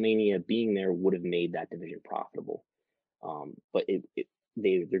WrestleMania being there would have made that division profitable. But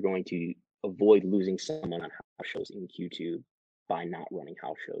they're going to avoid losing someone on house shows in Q2 by not running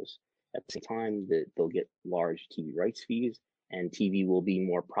house shows. At the same time, they'll get large TV rights fees, and TV will be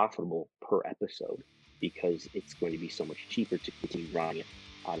more profitable per episode because it's going to be so much cheaper to continue running it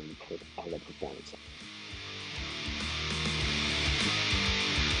out of the performance.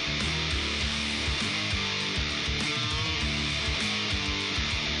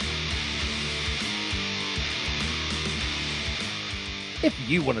 If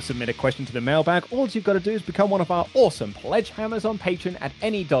you want to submit a question to the mailbag, all you've got to do is become one of our awesome pledge hammers on Patreon at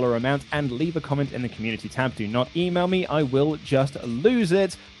any dollar amount and leave a comment in the community tab. Do not email me. I will just lose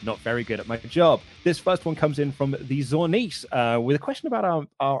it. Not very good at my job. This first one comes in from the Zornice with a question about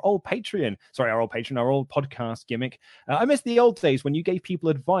our old podcast gimmick. I miss the old days when you gave people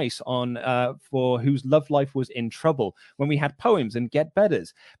advice on for whose love life was in trouble, when we had poems and get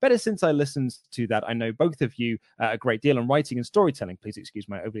betters. Better since I listened to that, I know both of you a great deal on writing and storytelling. Please excuse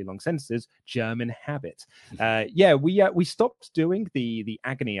my overly long sentences. German habit. We stopped doing the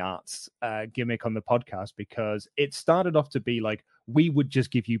agony arts gimmick on the podcast because it started off to be like, we would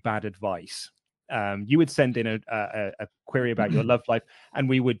just give you bad advice. You would send in a query about your love life, and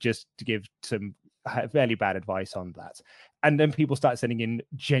we would just give some fairly bad advice on that. And then people started sending in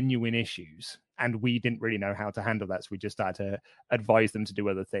genuine issues, and we didn't really know how to handle that. So we just started to advise them to do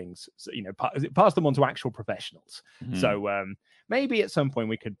other things. So, pass them on to actual professionals. Mm-hmm. So maybe at some point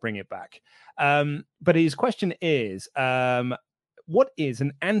we could bring it back. But his question is, what is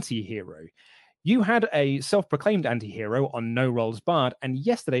an anti-hero? You had a self-proclaimed anti-hero on No Rolls Barred, and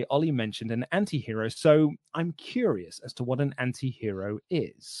yesterday Ollie mentioned an anti-hero, so I'm curious as to what an anti-hero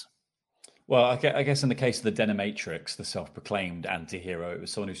is. Well, I guess in the case of the Denimatrix, the self-proclaimed anti-hero, it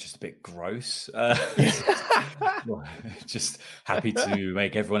was someone who's just a bit gross. Just happy to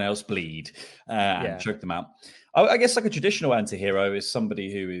make everyone else bleed and choke them out. I guess like a traditional anti-hero is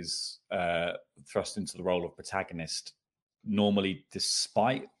somebody who is thrust into the role of protagonist, normally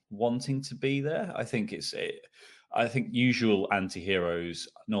despite wanting to be there. I think usual anti-heroes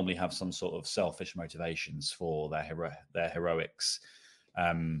normally have some sort of selfish motivations for their heroics,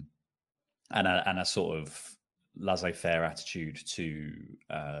 and a sort of laissez-faire attitude to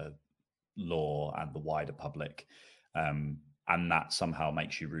law and the wider public, and that somehow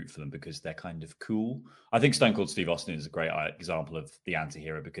makes you root for them because they're kind of cool. I think Stone Cold Steve Austin is a great example of the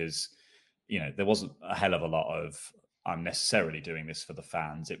anti-hero because there wasn't a hell of a lot of I'm necessarily doing this for the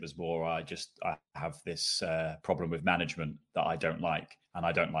fans. It was more, I have this problem with management that I don't like, and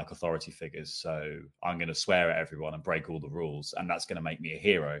I don't like authority figures. So I'm going to swear at everyone and break all the rules, and that's going to make me a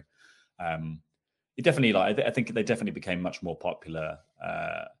hero. It definitely, I think they definitely became much more popular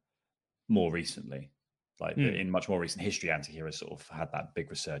more recently. In much more recent history, anti-heroes sort of had that big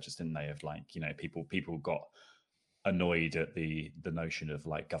resurgence, didn't they? Of people got annoyed at the notion of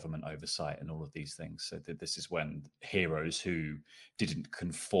government oversight and all of these things. So this is when heroes who didn't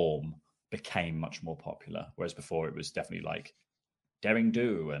conform became much more popular, whereas before it was definitely daring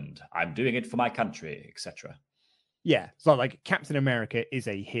do and I'm doing it for my country, etc. Yeah, it's not like Captain America is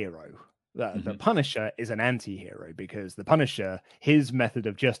a hero. The Punisher is an anti-hero because the Punisher, his method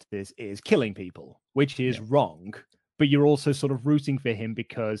of justice is killing people, which is wrong. But you're also sort of rooting for him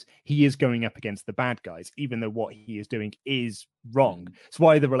because he is going up against the bad guys, even though what he is doing is wrong. It's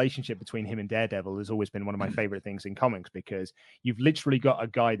why the relationship between him and Daredevil has always been one of my favorite things in comics, because you've literally got a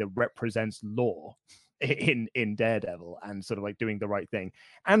guy that represents law in Daredevil and sort of doing the right thing,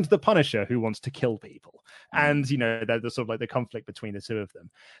 and the Punisher who wants to kill people, and the sort of the conflict between the two of them.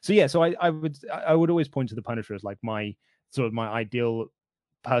 So I would always point to the Punisher as my ideal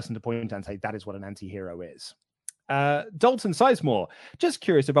person to point and say that is what an anti-hero is. Dalton Sizemore, just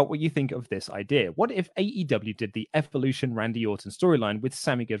curious about what you think of this idea. What if AEW did the Evolution Randy Orton storyline with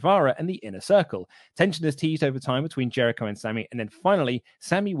Sammy Guevara and the Inner Circle? Tension is teased over time between Jericho and Sammy, and then finally,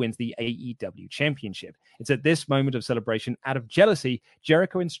 Sammy wins the AEW Championship. It's at this moment of celebration, out of jealousy,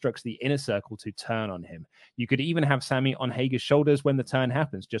 Jericho instructs the Inner Circle to turn on him. You could even have Sammy on Hager's shoulders when the turn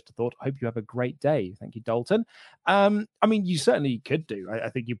happens. Just a thought. Hope you have a great day. Thank you, Dalton. You certainly could do. I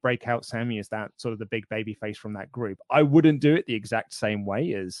think you break out Sammy as that sort of the big baby face from that group. I wouldn't do it the exact same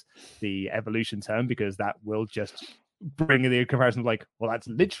way as the Evolution turn, because that will just bring the comparison of that's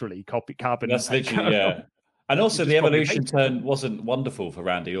literally carbon. That's literally, yeah. And also the Evolution turn wasn't wonderful for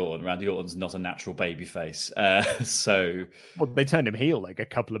Randy Orton. Randy Orton's not a natural baby face. Well, they turned him heel a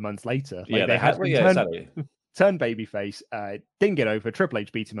couple of months later. Exactly. Turned babyface, didn't get over. Triple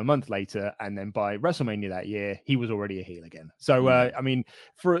H beat him a month later, and then by WrestleMania that year, he was already a heel again. So,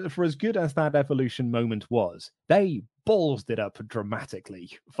 for as good as that Evolution moment was, they ballsed it up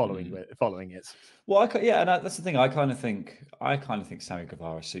dramatically following it. Well, and that's the thing. I kind of think Sammy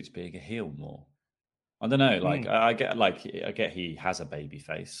Guevara suits being a heel more. I don't know. Like I get he has a baby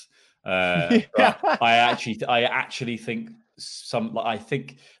face. But I actually think I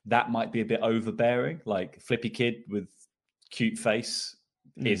think that might be a bit overbearing. Like Flippy Kid with cute face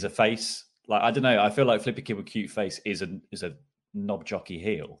is a face. Like I don't know. I feel like Flippy Kid with cute face is a knob jockey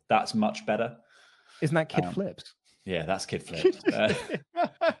heel. That's much better. Isn't that Kid Flips? Yeah, that's Kid Flips.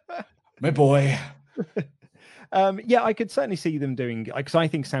 My boy. I could certainly see them doing, because I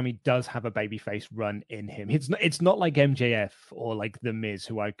think Sammy does have a babyface run in him. It's not like MJF or like The Miz,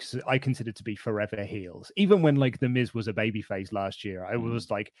 who I consider to be forever heels. Even when like The Miz was a babyface last year, I was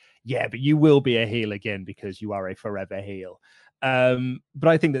like, yeah, but you will be a heel again because you are a forever heel. But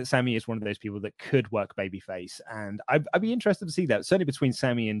I think that Sammy is one of those people that could work babyface, and I'd be interested to see that, certainly between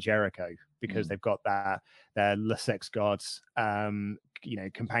Sammy and Jericho, because they've got their Le Sex Gods,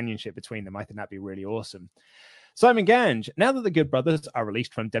 companionship between them. I think that'd be really awesome. Simon Gange, now that the Good Brothers are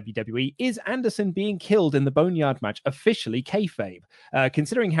released from WWE, is Anderson being killed in the Boneyard match officially kayfabe?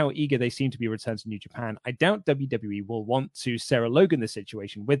 Considering how eager they seem to be returned to New Japan, I doubt WWE will want to Sarah Logan the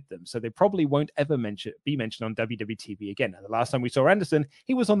situation with them, so they probably won't ever be mentioned on WWE TV again. Now, the last time we saw Anderson,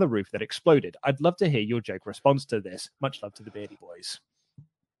 he was on the roof that exploded. I'd love to hear your joke response to this. Much love to the Beardy Boys.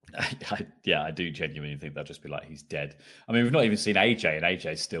 I do genuinely think they'll just be like, he's dead. I mean, we've not even seen AJ, and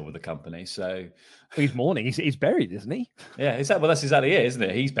AJ's still with the company, so he's mourning. He's buried, isn't he? Yeah, that's exactly it, isn't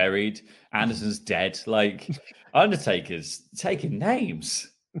it? He's buried. Anderson's dead. Like Undertaker's taking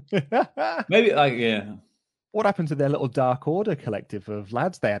names. Maybe What happened to their little Dark Order collective of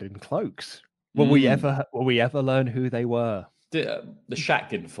lads they had in cloaks? Will we ever learn who they were? The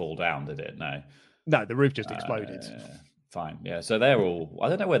shack didn't fall down, did it? No, the roof just exploded. Fine. Yeah. So they're all, I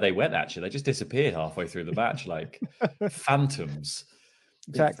don't know where they went, actually. They just disappeared halfway through the match, like phantoms.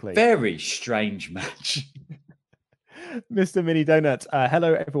 Exactly. Very strange match. Mr. Mini Donut,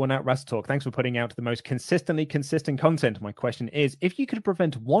 hello everyone at Wrestle Talk. Thanks for putting out the most consistent content. My question is, if you could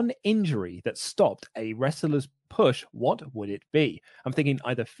prevent one injury that stopped a wrestler's push, what would it be? I'm thinking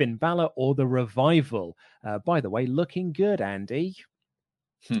either Finn Balor or the Revival. By the way, looking good, Andy.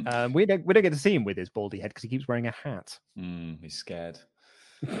 We don't get to see him with his baldy head because he keeps wearing a hat. He's scared.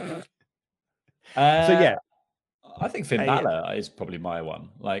 I think Finn Balor is probably my one.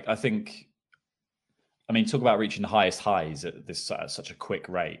 Like, I mean, talk about reaching the highest highs at this such a quick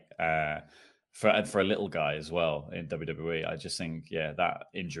rate for a little guy as well in WWE. I just think, that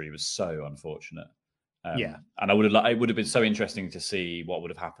injury was so unfortunate. And it would have been so interesting to see what would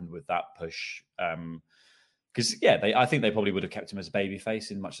have happened with that push. Because I think they probably would have kept him as a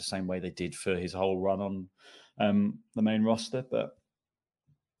babyface in much the same way they did for his whole run on the main roster. But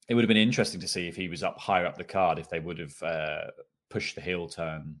it would have been interesting to see if he was up higher up the card, if they would have pushed the heel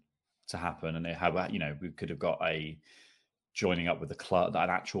turn to happen, and we could have got a joining up with the club, an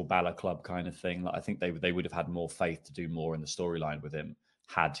actual Balor Club kind of thing. Like, I think they would have had more faith to do more in the storyline with him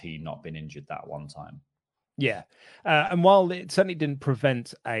had he not been injured that one time. Yeah. And while it certainly didn't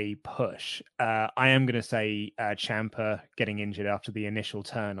prevent a push, I am going to say Ciampa getting injured after the initial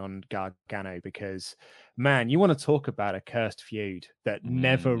turn on Gargano, because, man, you want to talk about a cursed feud that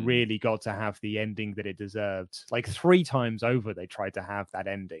never really got to have the ending that it deserved. Like 3 times over, they tried to have that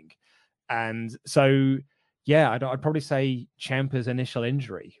ending. And so, I'd probably say Ciampa's initial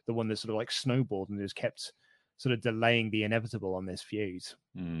injury, the one that sort of like snowballed and just kept sort of delaying the inevitable on this feud.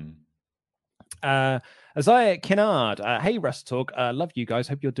 Isaiah Kennard, hey Wrestle Talk, love you guys,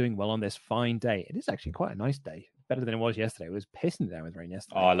 hope you're doing well on this fine day. It is actually quite a nice day, better than it was yesterday. It was pissing down with rain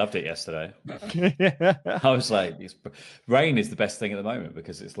yesterday. Oh, I loved it yesterday. I was like, rain is the best thing at the moment,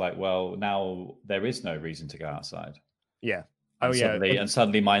 because it's like, well, now there is no reason to go outside. And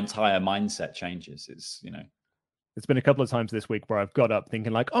suddenly my entire mindset changes. It's been a couple of times this week where I've got up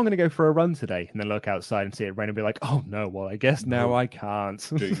thinking like, I'm going to go for a run today, and then look outside and see it rain and be like, oh no, well, I guess now I can't.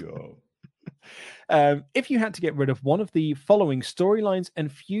 If you had to get rid of one of the following storylines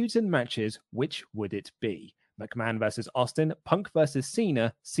and feuds and matches, which would it be? McMahon versus Austin, Punk versus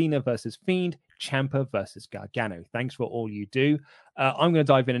Cena, Cena versus Fiend, Ciampa versus Gargano. Thanks for all you do. I'm going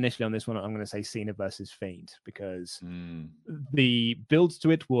to dive in initially on this one. I'm going to say Cena versus Fiend, because the build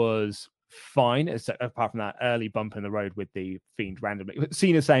to it was fine, apart from that early bump in the road with the Fiend randomly.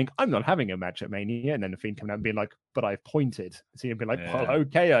 Cena saying, I'm not having a match at Mania, and then the Fiend coming out and being like, but I've pointed. Cena being like, well,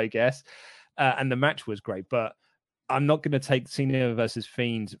 okay, I guess. And the match was great, but I'm not going to take Cena versus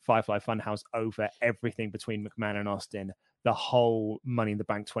Fiend Firefly Funhouse over everything between McMahon and Austin, the whole Money in the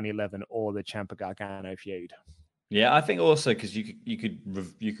Bank 2011 or the Ciampa Gargano feud. Yeah, I think also because you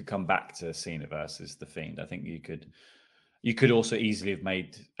could come back to Cena versus the Fiend. I think you could also easily have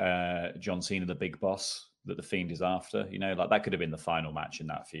made John Cena the big boss that the Fiend is after. You know, like that could have been the final match in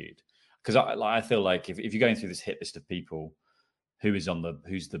that feud. Because I feel like if you're going through this hit list of people, who's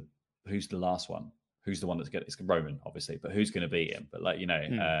the last one? Who's the one that's good? It's Roman, obviously, but who's going to beat him? But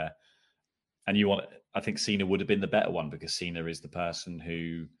and I think Cena would have been the better one because Cena is the person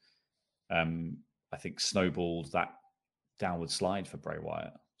who, I think, snowballed that downward slide for Bray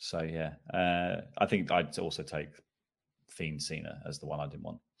Wyatt. So yeah, I think I'd also take Fiend Cena as the one I didn't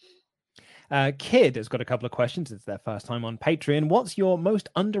want. Kid has got a couple of questions. It's their first time on Patreon. What's your most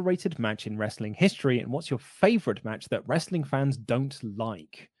underrated match in wrestling history, and what's your favorite match that wrestling fans don't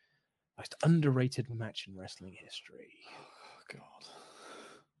like? Most underrated match in wrestling history. Oh,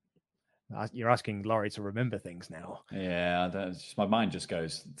 God. You're asking Laurie to remember things now. Yeah, my mind just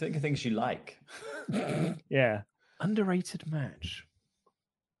goes, think of things you like. Yeah. Underrated match.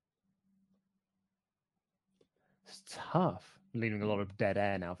 It's tough. I'm leaving a lot of dead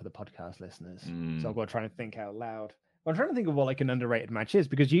air now for the podcast listeners. So I've got to try and think out loud. I'm trying to think of what like an underrated match is,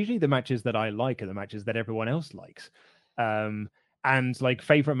 because usually the matches that I like are the matches that everyone else likes. And like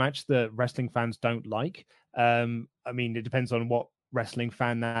favorite match that wrestling fans don't like. I mean, it depends on what wrestling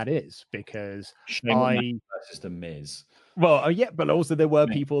fan that is, because versus the Miz. Well, yeah, but also there were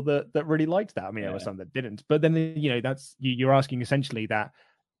people that really liked that. I mean, there were some that didn't. But then, you know, that's you're asking essentially that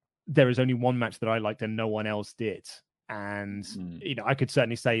there is only one match that I liked and no one else did. And, you know, I could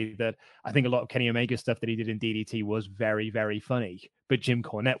certainly say that I think a lot of Kenny Omega stuff that he did in DDT was very, very funny. But Jim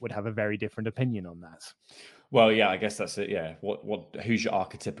Cornette would have a very different opinion on that. Well, yeah, I guess that's it. Yeah. Who's your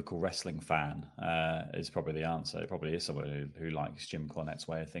archetypical wrestling fan is probably the answer. It probably is someone who likes Jim Cornette's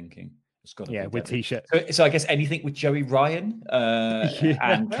way of thinking. It's got to be with T-shirt. So I guess anything with Joey Ryan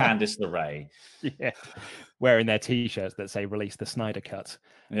and Candice LeRae. Yeah. Wearing their T-shirts that say "Release the Snyder Cut."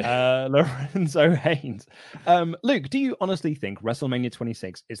 Yeah. Lorenzo Haynes. Luke, do you honestly think WrestleMania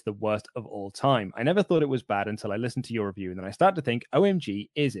 26 is the worst of all time? I never thought it was bad until I listened to your review, and then I started to think, OMG,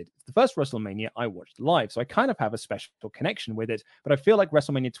 is it? It's the first WrestleMania I watched live, so I kind of have a special connection with it, but I feel like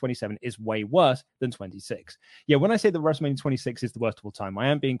WrestleMania 27 is way worse than 26. Yeah, when I say that WrestleMania 26 is the worst of all time, I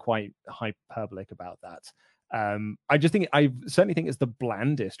am being quite hyperbolic about that. I certainly think it's the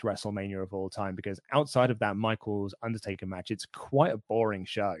blandest WrestleMania of all time, because outside of that Michaels Undertaker match, it's quite a boring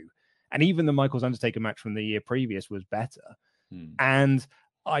show. And even the Michaels Undertaker match from the year previous was better. And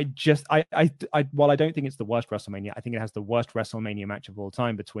while I don't think it's the worst WrestleMania, I think it has the worst WrestleMania match of all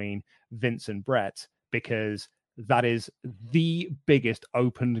time between Vince and Brett, because that is the biggest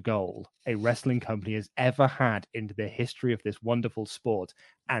opened goal a wrestling company has ever had into the history of this wonderful sport.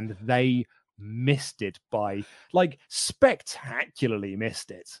 And they missed it by spectacularly missed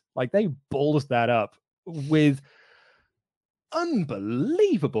it. Like they ballsed that up with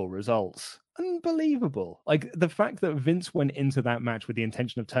unbelievable results. Unbelievable. Like the fact that Vince went into that match with the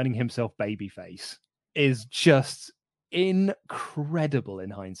intention of turning himself babyface is just incredible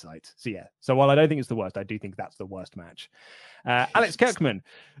in hindsight. So yeah. So while I don't think it's the worst, I do think that's the worst match. Alex Kirkman.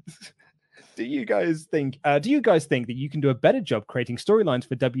 Do you guys think that you can do a better job creating storylines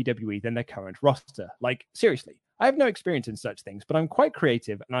for WWE than their current roster? Like, seriously, I have no experience in such things, but I'm quite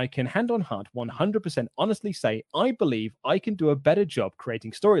creative, and I can hand on heart 100% honestly say I believe I can do a better job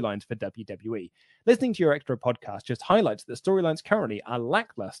creating storylines for WWE. Listening to your extra podcast just highlights that storylines currently are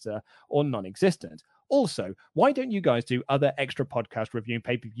lackluster or non-existent. Also, why don't you guys do other extra podcast reviewing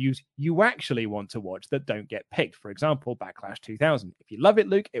pay-per-views you actually want to watch that don't get picked? For example, Backlash 2000. If you love it,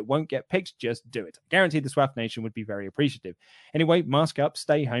 Luke, it won't get picked. Just do it. I guarantee the SWAF Nation would be very appreciative. Anyway, mask up,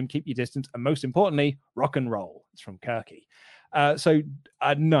 stay home, keep your distance, and most importantly, rock and roll. It's from Kirky.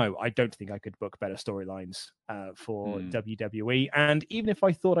 No, I don't think I could book better storylines for WWE. And even if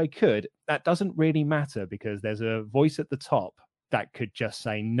I thought I could, that doesn't really matter, because there's a voice at the top that could just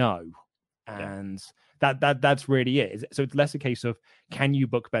say no. And that's really it. So it's less a case of can you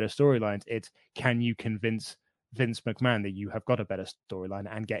book better storylines, it's can you convince Vince McMahon that you have got a better storyline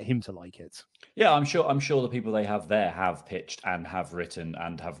and get him to like it. Yeah, I'm sure the people they have there have pitched and have written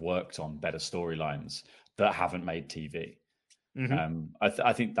and have worked on better storylines that haven't made TV.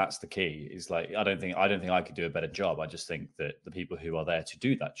 I think that's the key. Is like I don't think I could do a better job. I just think that the people who are there to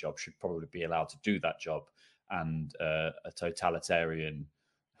do that job should probably be allowed to do that job, and a totalitarian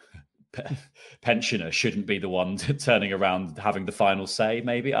pensioner shouldn't be the one turning around having the final say.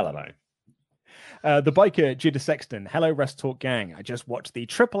 Maybe, I don't know. The biker Judah Sexton. Hello, Rest Talk gang. I just watched the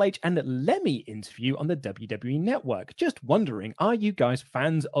Triple H and Lemmy interview on the WWE Network. Just wondering, are you guys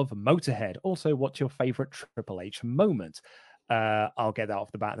fans of Motorhead? Also, what's your favorite Triple H moment? I'll get that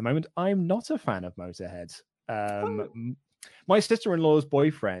off the bat at the moment. I'm not a fan of Motorhead. My sister-in-law's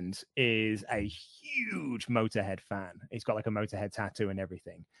boyfriend is a huge Motorhead fan. He's got like a Motorhead tattoo and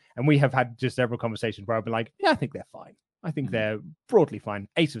everything. And we have had just several conversations where I've been like, yeah, I think they're fine. I think they're broadly fine.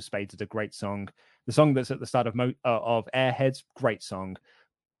 Ace of Spades is a great song. The song that's at the start of Airheads, great song.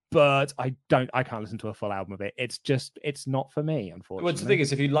 But I can't listen to a full album of it. It's not for me, unfortunately. Well, the thing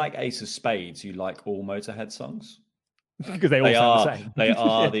is, if you like Ace of Spades, you like all Motorhead songs. Because they all sound the same. They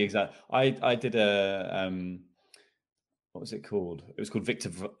are the exact. I did a what was it called? It was called Victor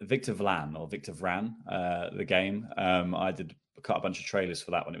Vlan or Victor Vran, the game. I cut a bunch of trailers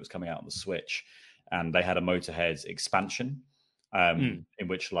for that when it was coming out on the Switch, and they had a Motorhead expansion, in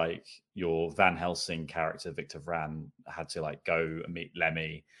which like your Van Helsing character Victor Vran had to like go and meet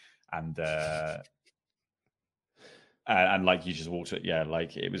Lemmy, and like you just walked it. Yeah,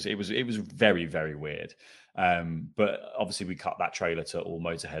 like it was very, very weird. But obviously we cut that trailer to all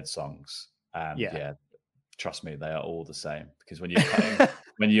Motorhead songs, and yeah, trust me, they are all the same, because when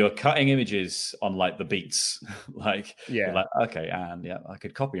you're cutting images on like the beats, like you're like, okay, and yeah, I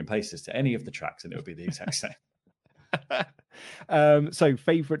could copy and paste this to any of the tracks and it would be the exact same. So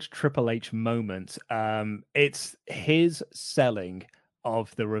favorite Triple H moment, it's his selling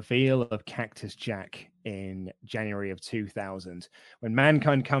of the reveal of Cactus Jack in January of 2000, when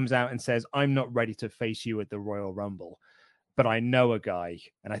Mankind comes out and says, I'm not ready to face you at the Royal Rumble, but I know a guy,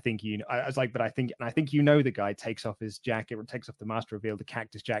 and I think you know. I was like, but I think you know the guy. Takes off his jacket, takes off the master reveal, the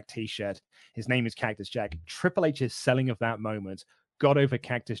Cactus Jack T-shirt. His name is Cactus Jack. Triple H's selling of that moment got over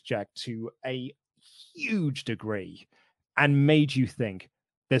Cactus Jack to a huge degree, and made you think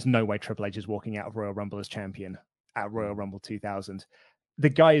there's no way Triple H is walking out of Royal Rumble as champion at Royal Rumble 2000. The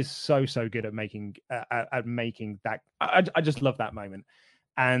guy is so good at making that. I just love that moment.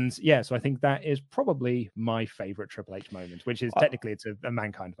 And yeah, so I think that is probably my favorite Triple H moment, which is technically it's a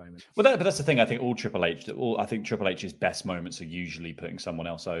Mankind moment. Well, but that's the thing. I think I think Triple H's best moments are usually putting someone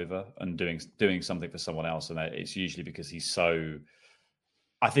else over and doing something for someone else, and it's usually because he's so.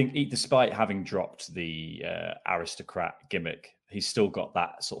 I think, despite having dropped the aristocrat gimmick, he's still got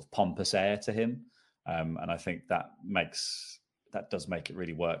that sort of pompous air to him, and I think that does make it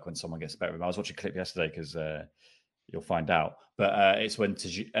really work when someone gets better with him. I was watching a clip yesterday because. You'll find out. But it's when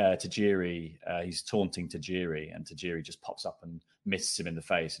Tajiri, he's taunting Tajiri, and Tajiri just pops up and mists him in the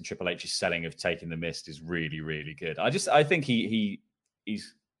face. And Triple H's selling of taking the mist is really, really good. I think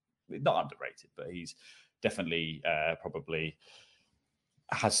he's not underrated, but he's definitely probably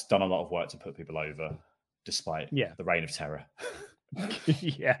has done a lot of work to put people over, despite the reign of terror.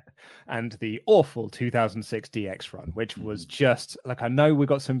 Yeah, and the awful 2006 DX run, which was just like, I know we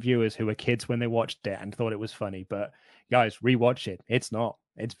got some viewers who were kids when they watched it and thought it was funny, but guys, rewatch it. It's not.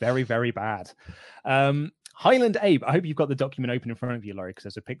 It's very, very bad. Highland Abe, I hope you've got the document open in front of you, Laurie, because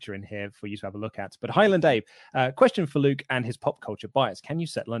there's a picture in here for you to have a look at. But Highland Abe, question for Luke and his pop culture bias. Can you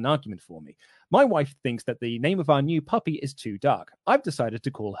settle an argument for me? My wife thinks that the name of our new puppy is too dark. I've decided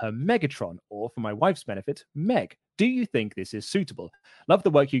to call her Megatron, or for my wife's benefit, Meg. Do you think this is suitable? Love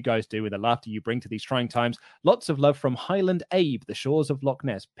the work you guys do with the laughter you bring to these trying times. Lots of love from Highland Abe, the shores of Loch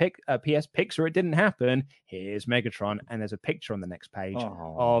Ness. P.S. Picture it didn't happen. Here's Megatron, and there's a picture on the next page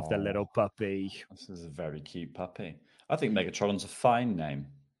of the little puppy. This is a very cute puppy. I think Megatron's a fine name.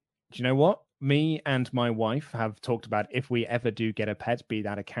 Do you know what? Me and my wife have talked about, if we ever do get a pet, be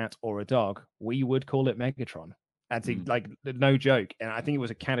that a cat or a dog, we would call it Megatron. That's like no joke. And I think it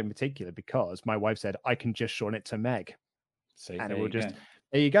was a cat in particular because my wife said, I can just shorten it to Meg. See, and it will just,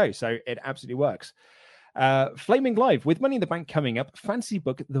 there you go. So it absolutely works. Flaming Live, with Money in the Bank coming up, fancy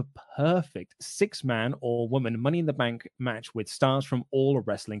book the perfect 6-man or woman Money in the Bank match with stars from all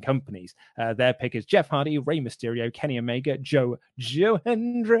wrestling companies. Their pick is Jeff Hardy, Rey Mysterio, Kenny Omega, Joe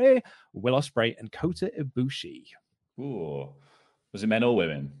Hendry, Will Ospreay, and Kota Ibushi. Ooh. Was it men or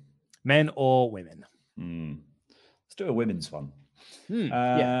women? Men or women. Let's do a women's one.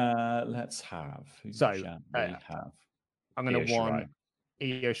 Let's have. We have? I'm going to want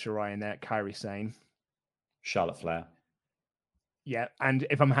Io Shirai in there, Kairi Sane. Charlotte Flair. Yeah, and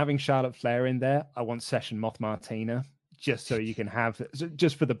if I'm having Charlotte Flair in there, I want Session Moth Martina, just so you can have,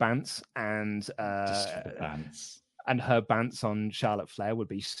 just for the bants, and and her bants on Charlotte Flair would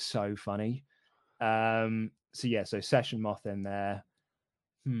be so funny. So Session Moth in there.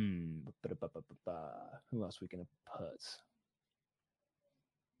 Who else are we going to put?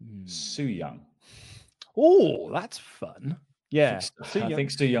 Su Yung. Oh, that's fun. Yeah. I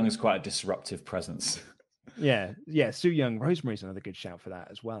think Su Yung is quite a disruptive presence. Yeah. Su Yung. Rosemary's another good shout for that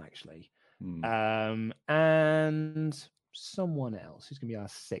as well, actually. And someone else. Who's going to be our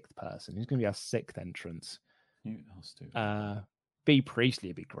 6th person? Who's going to be our 6th entrance? Who else do? Bea Priestley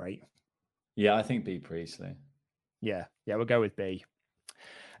would be great. Yeah, I think B. Priestley. Yeah, we'll go with B.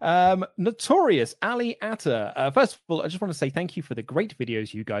 Notorious Ali Atta. First of all, I just want to say thank you for the great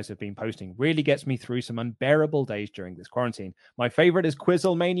videos you guys have been posting. Really gets me through some unbearable days during this quarantine. My favorite is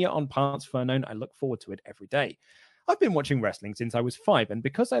Quizzlemania on Parts Unknown. I look forward to it every day. I've been watching wrestling since I was 5, and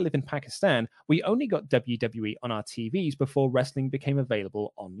because I live in Pakistan, we only got WWE on our TVs before wrestling became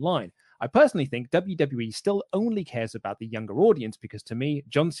available online. I personally think WWE still only cares about the younger audience because to me,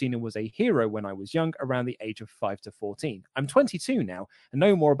 John Cena was a hero when I was young, around the age of 5 to 14. I'm 22 now and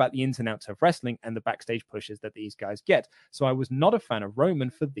know more about the ins and outs of wrestling and the backstage pushes that these guys get, so I was not a fan of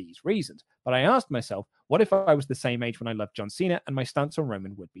Roman for these reasons. But I asked myself, what if I was the same age when I loved John Cena and my stance on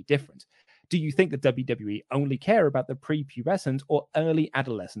Roman would be different? Do you think that WWE only care about the prepubescent or early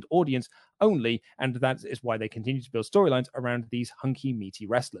adolescent audience only, and that is why they continue to build storylines around these hunky, meaty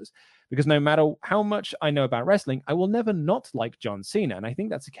wrestlers? Because no matter how much I know about wrestling, I will never not like John Cena, and I think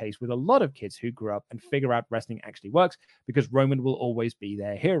that's the case with a lot of kids who grew up and figure out wrestling actually works, because Roman will always be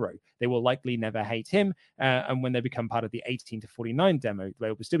their hero. They will likely never hate him, and when they become part of the 18 to 49 demo,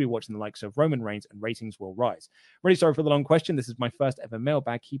 they will still be watching the likes of Roman Reigns, and ratings will rise. Really sorry for the long question. This is my first ever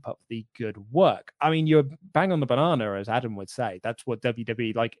mailbag. Keep up the good work. I mean, you're bang on the banana, as Adam would say. That's what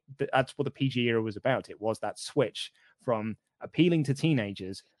WWE, like, that's what the PG era was about. It was that switch from appealing to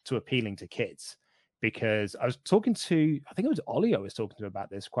teenagers to appealing to kids. Because I was talking to, I think it was Ollie I was talking to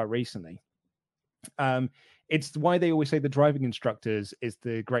about this quite recently. It's why they always say the driving instructors is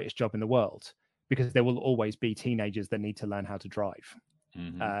the greatest job in the world, because there will always be teenagers that need to learn how to drive.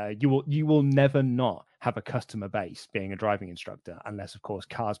 Mm-hmm. You will never not have a customer base being a driving instructor, unless of course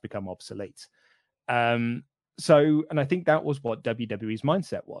cars become obsolete. And I think that was what WWE's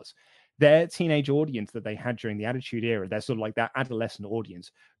mindset was. Their teenage audience that they had during the Attitude Era, they're sort of like that adolescent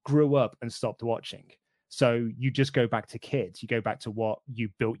audience, grew up and stopped watching. So you just go back to kids. You go back to what you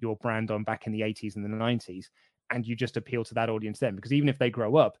built your brand on back in the 80s and the 90s, and you just appeal to that audience then. Because even if they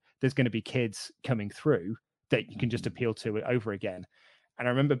grow up, there's going to be kids coming through that you can just appeal to it over again. And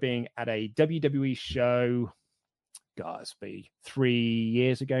I remember being at a WWE show, gosh, be 3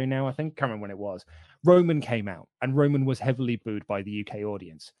 years ago now, I think. Can't remember when it was. Roman came out, and Roman was heavily booed by the UK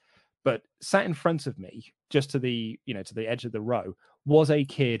audience. But sat in front of me, just to the edge of the row, was a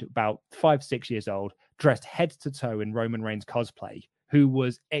kid about 5-6 years old, dressed head to toe in Roman Reigns cosplay, who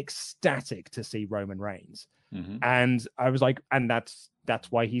was ecstatic to see Roman Reigns. Mm-hmm. And I was like, and that's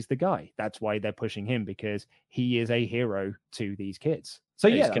why he's the guy. That's why they're pushing him, because he is a hero to these kids. So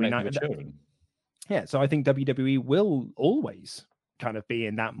yeah, so I think WWE will always kind of be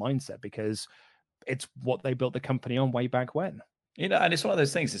in that mindset, because it's what they built the company on way back when. And it's one of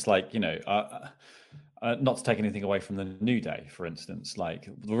those things. It's like, not to take anything away from the New Day, for instance. Like,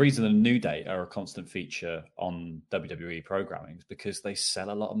 the reason the New Day are a constant feature on WWE programming is because they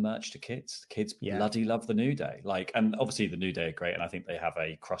sell a lot of merch to kids. Kids bloody love the New Day. Like, and obviously the New Day are great, and I think they have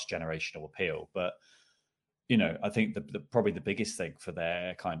a cross-generational appeal. But, I think probably the biggest thing for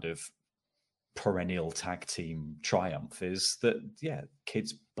their kind of perennial tag team triumph is that,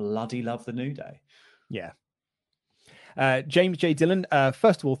 kids bloody love the New Day. Yeah. James J. Dillon,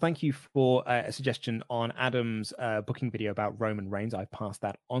 first of all, thank you for a suggestion on Adam's booking video about Roman Reigns. I've passed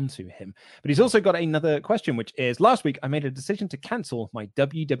that on to him. But he's also got another question, which is, last week I made a decision to cancel my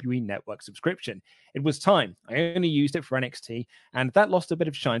WWE Network subscription. It was time. I only used it for NXT, and that lost a bit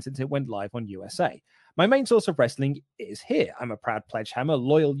of shine since it went live on USA. My main source of wrestling is here. I'm a proud Pledgehammer,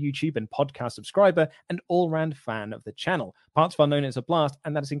 loyal YouTube and podcast subscriber, and all-round fan of the channel. Parts Unknown is a blast,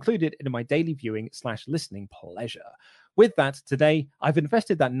 and that is included in my daily viewing/listening pleasure. With that, today, I've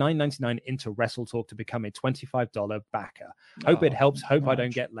invested that $9.99 into WrestleTalk to become a $25 backer. Hope it helps. Hope I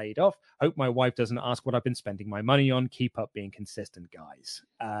don't get laid off. Hope my wife doesn't ask what I've been spending my money on. Keep up being consistent, guys.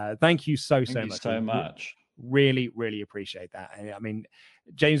 Thank you so much. Really, really appreciate that. I mean,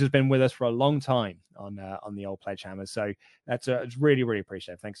 James has been with us for a long time on the old Pledgehammer, so that's really, really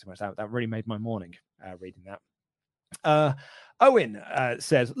appreciate it. Thanks so much. That really made my morning reading that. Owen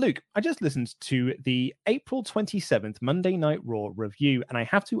says, Luke, I just listened to the April 27th Monday Night Raw review, and I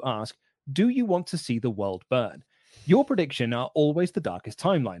have to ask, do you want to see the world burn? Your prediction are always the darkest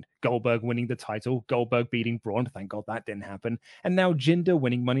timeline. Goldberg winning the title, Goldberg beating Braun, thank God that didn't happen, and now Jinder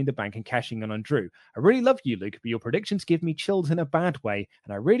winning Money in the Bank and cashing in on Drew. I really love you, Luke, but your predictions give me chills in a bad way,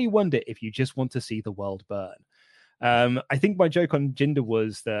 and I really wonder if you just want to see the world burn. I think my joke on Jinder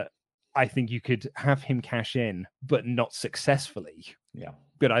was that I think you could have him cash in, but not successfully. Yeah.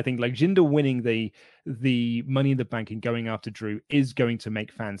 But I think like Jinder winning the Money in the Bank and going after Drew is going to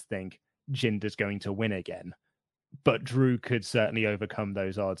make fans think Jinder's going to win again. But Drew could certainly overcome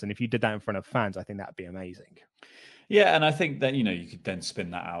those odds. And if you did that in front of fans, I think that'd be amazing. Yeah, and I think that, you could then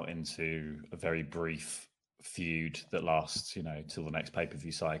spin that out into a very brief feud that lasts, till the next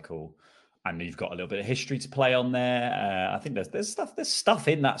pay-per-view cycle. And you've got a little bit of history to play on there. I think there's stuff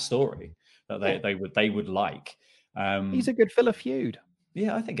in that story that they would like. He's a good filler feud.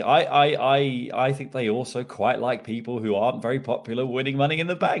 Yeah, I think I think they also quite like people who aren't very popular winning Money in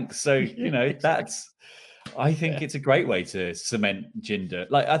the Bank. So that's, I think it's a great way to cement Jinder.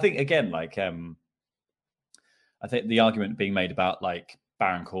 Like, I think again, like I think the argument being made about like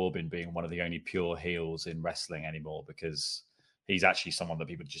Baron Corbin being one of the only pure heels in wrestling anymore, because he's actually someone that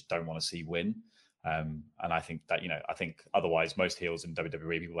people just don't want to see win. And I think that, I think otherwise most heels in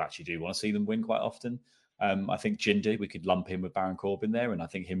WWE, people actually do want to see them win quite often. I think Jinder, we could lump him with Baron Corbin there, and I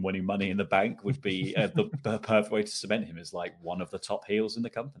think him winning Money in the Bank would be the perfect way to cement him as like one of the top heels in the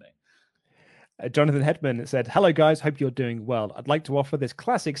company. Jonathan Hedman said, "Hello guys, hope you're doing well. I'd like to offer this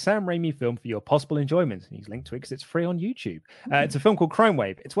classic Sam Raimi film for your possible enjoyment." He's linked to it because it's free on YouTube. It's a film called Crime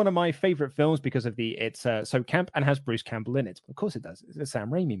Wave. It's one of my favorite films because of it's so camp and has Bruce Campbell in it. Of course it does. It's a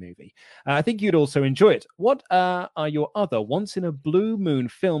Sam Raimi movie. I think you'd also enjoy it. What are your other once in a blue moon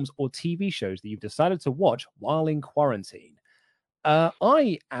films or TV shows that you've decided to watch while in quarantine?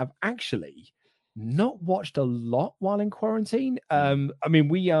 I have actually not watched a lot while in quarantine. I mean,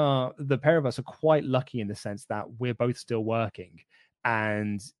 the pair of us are quite lucky in the sense that we're both still working.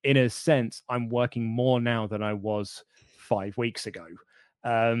 And in a sense, I'm working more now than I was 5 weeks ago.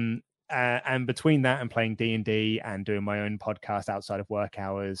 And between that and playing D&D and doing my own podcast outside of work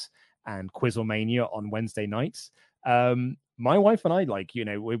hours and Quizzlemania on Wednesday nights, my wife and I,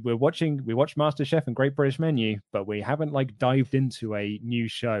 we watched MasterChef and Great British Menu, but we haven't dived into a new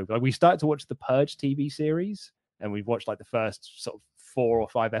show. Like, we started to watch the Purge TV series, and we've watched the first sort of 4 or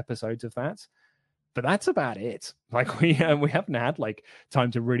 5 episodes of that. But that's about it. We haven't had time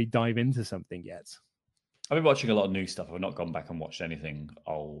to really dive into something yet. I've been watching a lot of new stuff. I've not gone back and watched anything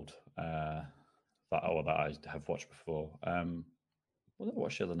old that I have watched before. What did I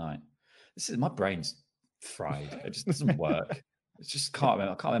watch the other night? My brain's fried. It just doesn't work. It just can't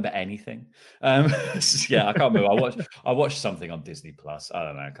remember. I can't remember anything. I can't remember. I watched something on Disney Plus. I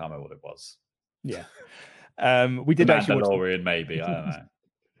don't know. I can't remember what it was. Yeah. We did actually watch Mandalorian, maybe. I don't know.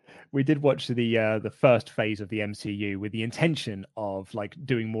 We did watch the first phase of the MCU with the intention of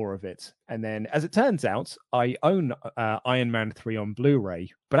doing more of it. And then, as it turns out, I own Iron Man 3 on Blu-ray,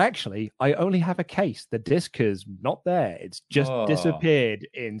 but actually I only have a case. The disc is not there. It's just disappeared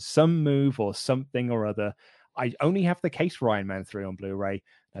in some move or something or other. I only have the case for Iron Man 3 on Blu-ray.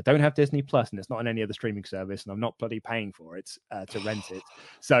 I don't have Disney Plus, and it's not on any other streaming service, and I'm not bloody paying for it to rent it.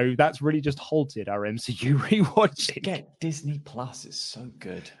 So that's really just halted our MCU rewatching. Get Disney Plus. It's so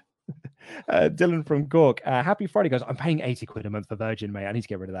good. Dylan from Cork, happy Friday, guys. I'm paying 80 quid a month for Virgin, mate. I need to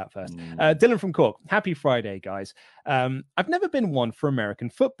get rid of that first. Dylan from Cork, happy Friday, guys. I've never been one for American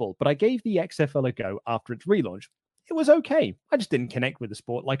football, but I gave the XFL a go after its relaunch. It was okay. I just didn't connect with the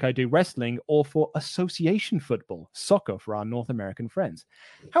sport like I do wrestling or for association football, soccer for our North American friends.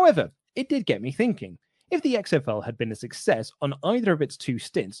 However, it did get me thinking. If the XFL had been a success on either of its 2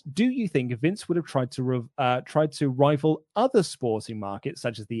 stints, do you think Vince would have tried to rival other sporting markets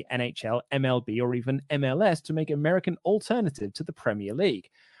such as the NHL, MLB, or even MLS to make an American alternative to the Premier League?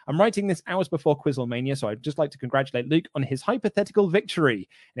 I'm writing this hours before Quizzlemania, so I'd just like to congratulate Luke on his hypothetical victory.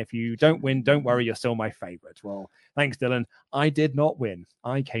 And if you don't win, don't worry, you're still my favorite. Well, thanks, Dylan. I did not win.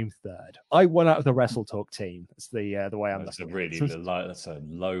 I came third. I won out of the Wrestle Talk team. That's the way I'm looking at it. That's a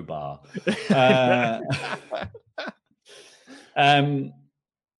low bar.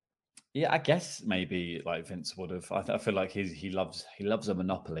 Yeah, I guess maybe Vince would have. I feel like he loves a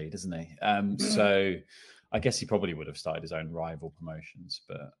monopoly, doesn't he? So I guess he probably would have started his own rival promotions,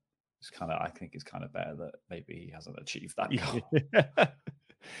 but I think it's kind of better that maybe he hasn't achieved that goal.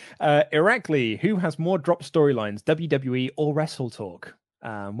 Irakli, who has more drop storylines, WWE or Wrestle Talk?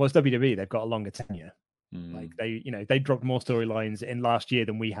 It's WWE. They've got a longer tenure. They dropped more storylines in last year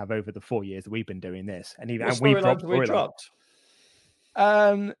than we have over the 4 years that we've been doing this, and we've dropped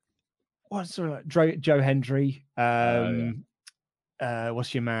storylines. What's Joe Hendry?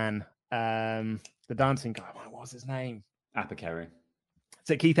 What's your man? The dancing guy. What was his name? Apicary.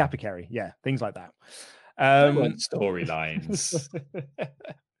 So Keith Apicary. Yeah, things like that. Storylines.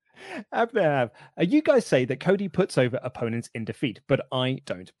 You guys say that Cody puts over opponents in defeat, but I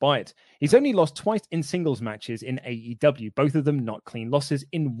don't buy it. He's only lost twice in singles matches in AEW, both of them not clean losses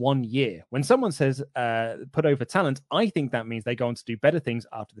in 1 year. When someone says put over talent, I think that means they go on to do better things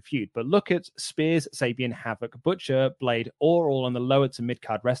after the feud. But look at Spears, Sabian, Havoc, Butcher, Blade, all on the lower to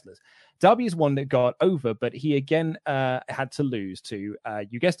mid-card wrestlers. Darby is one that got over, but he again had to lose to,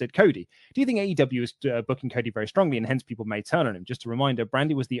 you guessed it, Cody. Do you think AEW is booking Cody very strongly and hence people may turn on him? Just a reminder,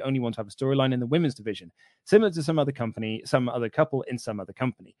 Brandy was the only one to have a storyline in the women's division, similar to some other couple in some other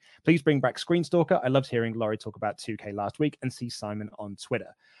company. Please bring back Screenstalker. I loved hearing Laurie talk about 2K last week and see Simon on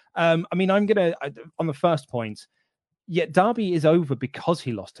Twitter. I'm going to, on the first point, yet Darby is over because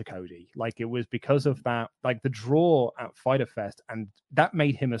he lost to Cody. Like, it was because of that, like the draw at Fyter Fest, and that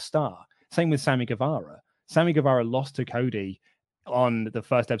made him a star. Same with Sammy Guevara. Sammy Guevara lost to Cody on the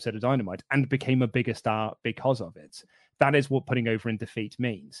first episode of Dynamite and became a bigger star because of it. That is what putting over in defeat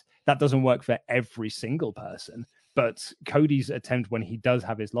means. That doesn't work for every single person, but Cody's attempt when he does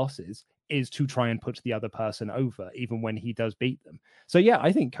have his losses is to try and put the other person over, even when he does beat them. So yeah,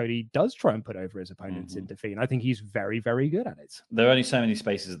 I think Cody does try and put over his opponents in defeat, and I think he's very, very good at it. There are only so many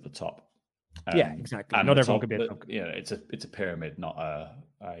spaces at the top. Yeah, exactly. Not everyone can be a top. Yeah, it's a pyramid, not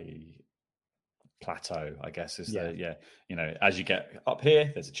a plateau, I guess. As you get up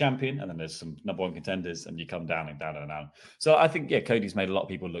here, there's a champion, and then there's some number one contenders, and you come down and down and down. So I think, Cody's made a lot of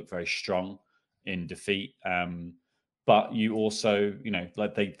people look very strong in defeat. But you also,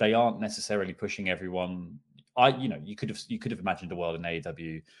 like they aren't necessarily pushing everyone. You could have imagined a world in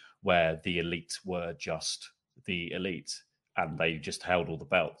AEW where the elite were just the elite and they just held all the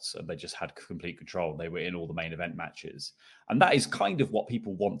belts and they just had complete control. They were in all the main event matches. And that is kind of what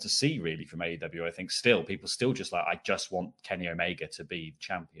people want to see really from AEW. I think people still just like, I just want Kenny Omega to be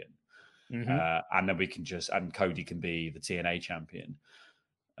champion. Mm-hmm. And then and Cody can be the TNA champion.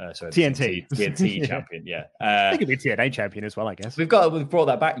 TNT champion, yeah. He could be TNA champion as well, I guess. We've brought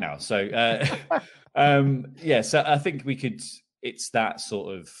that back now. So, so I think we could. It's that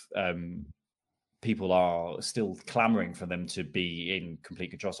sort of people are still clamoring for them to be in complete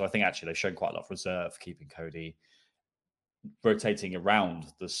control. So I think actually they've shown quite a lot of reserve keeping Cody rotating around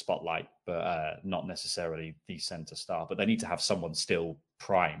the spotlight, but not necessarily the center star. But they need to have someone still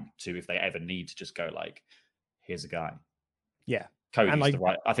primed to, if they ever need to just go like, here's a guy. Yeah.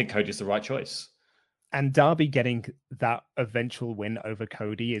 I think Cody's the right choice. And Darby getting that eventual win over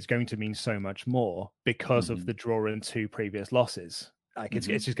Cody is going to mean so much more because of the draw and 2 previous losses. Like it's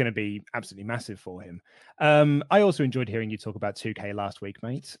just going to be absolutely massive for him. I also enjoyed hearing you talk about 2K last week,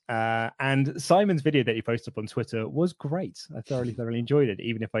 mate. And Simon's video that he posted up on Twitter was great. I thoroughly enjoyed it,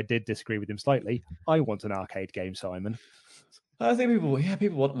 even if I did disagree with him slightly. I want an arcade game, Simon. I think people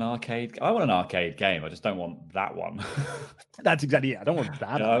want an arcade. I want an arcade game. I just don't want that one. That's exactly it. I don't want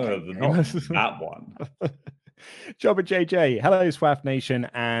that. Not that one. Jobber JJ, hello Swaff Nation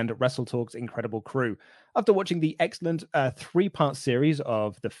and Wrestle Talk's incredible crew. After watching the excellent 3-part series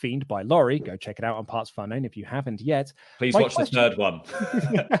of The Fiend by Laurie, go check it out on Parts Unknown if you haven't yet. Please watch the third one.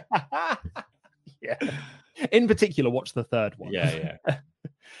 Yeah. In particular, watch the third one. Yeah.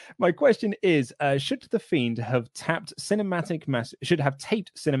 My question is, should The Fiend have taped cinematic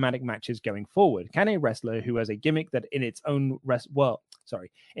matches going forward? Can a wrestler who has a gimmick that in its own world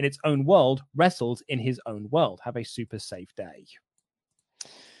wrestles in his own world have a super safe day?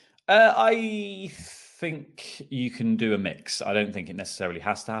 I think you can do a mix. I don't think it necessarily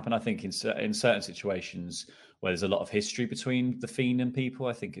has to happen. I think in certain situations where there's a lot of history between The Fiend and people,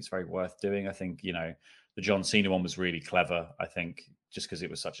 I think it's very worth doing. I think, the John Cena one was really clever, I think, just because it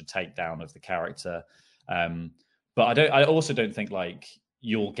was such a takedown of the character. But I also don't think like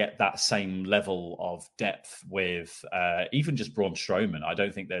you'll get that same level of depth with even just Braun Strowman. I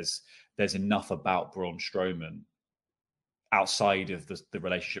don't think there's enough about Braun Strowman outside of the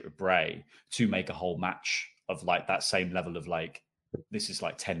relationship with Bray to make a whole match of like that same level of like, this is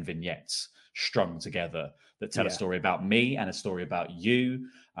like 10 vignettes strung together that tell a story about me and a story about you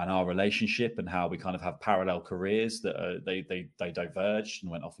and our relationship and how we kind of have parallel careers that they diverged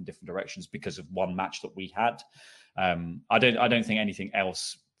and went off in different directions because of one match that we had. I don't think anything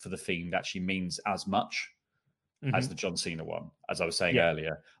else for The Fiend actually means as much as the John Cena one. As I was saying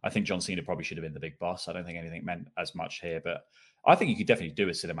earlier, I think John Cena probably should have been the big boss. I don't think anything meant as much here, but I think you could definitely do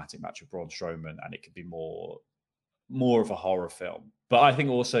a cinematic match with Braun Strowman and it could be more of a horror film. But I think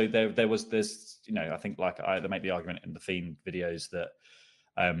also there's I think they make the argument in the Fiend videos that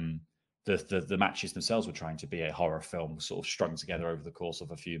the matches themselves were trying to be a horror film sort of strung together over the course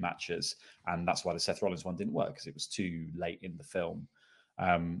of a few matches, and that's why the Seth Rollins one didn't work, because it was too late in the film.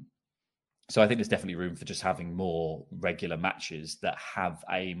 So I think there's definitely room for just having more regular matches that have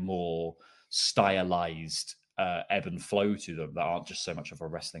a more stylized ebb and flow to them that aren't just so much of a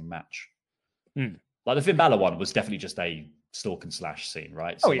wrestling match. Like the Finn Balor one was definitely just a stalk and slash scene,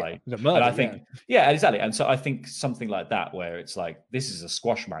 right? So it was a murder, and I think, exactly. And so I think something like that, where it's like, this is a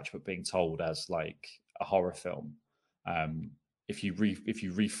squash match, but being told as like a horror film, if you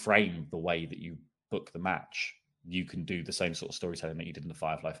reframe the way that you book the match, you can do the same sort of storytelling that you did in the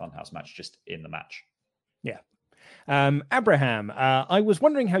Firefly Funhouse match, just in the match. Yeah. Abraham, I was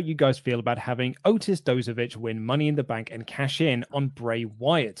wondering how you guys feel about having Otis Dozovic win Money in the Bank and cash in on Bray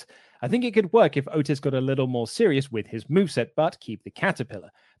Wyatt. I think it could work if Otis got a little more serious with his moveset, but keep the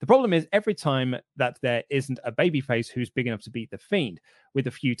Caterpillar. The problem is every time that there isn't a babyface who's big enough to beat The Fiend. With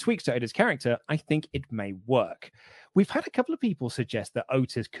a few tweaks to Otis' character, I think it may work. We've had a couple of people suggest that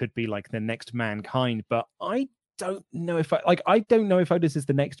Otis could be like the next Mankind, but I don't know if I don't know if Otis is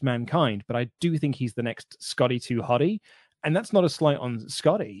the next Mankind, but I do think he's the next Scotty 2 Hottie. And that's not a slight on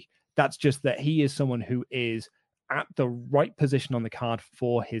Scotty. That's just that he is someone who is at the right position on the card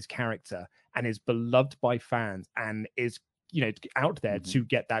for his character and is beloved by fans and is, out there to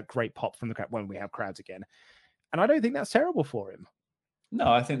get that great pop from the crowd when we have crowds again. And I don't think that's terrible for him.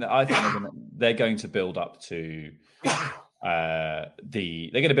 No, I think they're going to build up to they're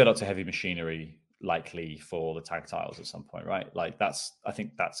going to build up to Heavy Machinery, likely for the tag titles at some point, right? Like I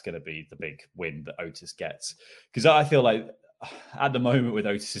think that's going to be the big win that Otis gets, because I feel like at the moment with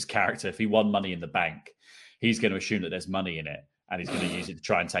Otis's character, if he won Money in the Bank, he's going to assume that there's money in it and he's going to use it to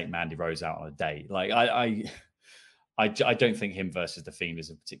try and take Mandy Rose out on a date. Like I don't think him versus The Fiend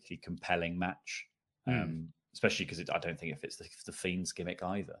is a particularly compelling match, especially because I don't think it fits the Fiend's gimmick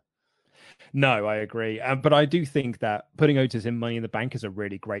either. No, I agree. But I do think that putting Otis in Money in the Bank is a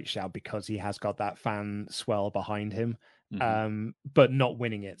really great shout because he has got that fan swell behind him, but not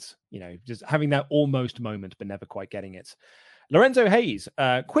winning it. Just having that almost moment, but never quite getting it. Lorenzo Hayes,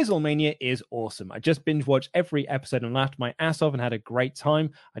 Quizzlemania is awesome. I just binge watched every episode and laughed my ass off and had a great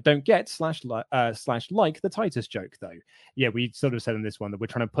time. I don't get / like the Titus joke, though. Yeah, we sort of said in this one that we're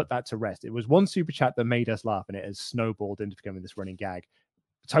trying to put that to rest. It was one super chat that made us laugh, and it has snowballed into becoming this running gag.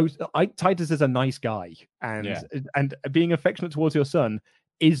 Titus is a nice guy, and being affectionate towards your son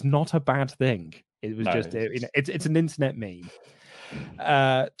is not a bad thing. It was it's an internet meme.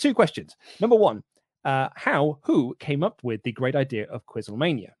 2 questions. Number 1. Who came up with the great idea of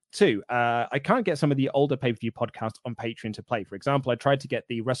Quizzlemania? 2, I can't get some of the older pay-per-view podcasts on Patreon to play. For example, I tried to get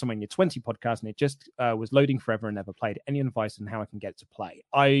the WrestleMania 20 podcast and it just was loading forever and never played. Any advice on how I can get it to play?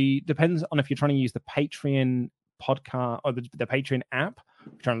 Depends on if you're trying to use the Patreon podcast or the Patreon app,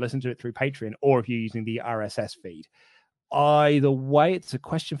 trying to listen to it through Patreon, or if you're using the RSS feed. Either way, it's a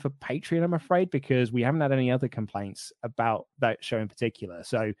question for Patreon, I'm afraid, because we haven't had any other complaints about that show in particular.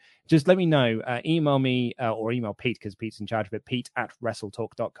 So just let me know. Email me or email Pete, because Pete's in charge of it,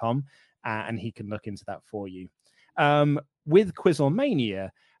 pete@wrestletalk.com, and he can look into that for you. With Quizzlemania,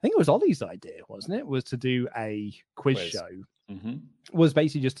 I think it was Ollie's idea, wasn't it? Was to do a quiz show. Was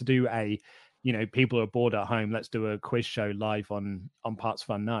basically just to do a, people are bored at home, let's do a quiz show live on Parts of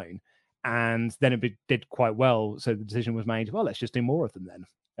Unknown. And then it did quite well. So the decision was made, well, let's just do more of them then.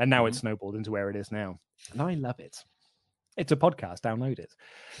 And now it's snowballed into where it is now. And I love it. It's a podcast. Download it.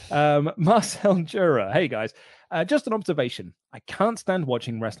 Marcel Jura. Hey, guys. Just an observation. I can't stand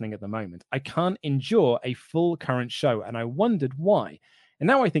watching wrestling at the moment. I can't endure a full current show. And I wondered why. And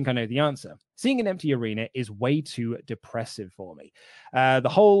now I think I know the answer. Seeing an empty arena is way too depressive for me. The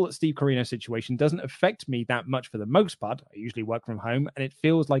whole Steve Corino situation doesn't affect me that much for the most part. I usually work from home, and it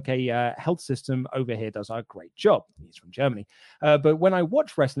feels like a health system over here does a great job. He's from Germany. But when I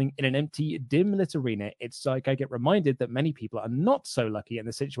watch wrestling in an empty, dim-lit arena, it's like I get reminded that many people are not so lucky, and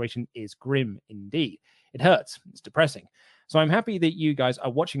the situation is grim indeed. It hurts. It's depressing. So I'm happy that you guys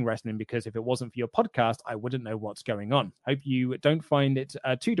are watching wrestling, because if it wasn't for your podcast, I wouldn't know what's going on. Hope you don't find it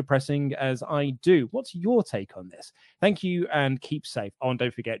too depressing as I do. What's your take on this? Thank you and keep safe. Oh, and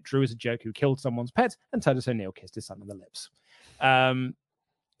don't forget, Drew is a jerk who killed someone's pet, and Titus O'Neil kissed his son on the lips.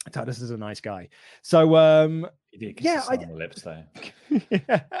 Titus is a nice guy. So, he did kiss his son on the lips, though.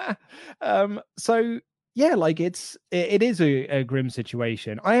 So, yeah, like it is a grim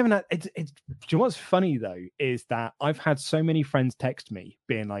situation. I haven't had do you know what's funny though is that I've had so many friends text me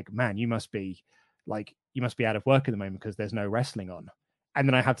being like, man, you must be out of work at the moment because there's no wrestling on. And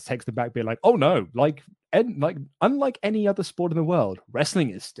then I have to text them back being like, oh no, like unlike any other sport in the world,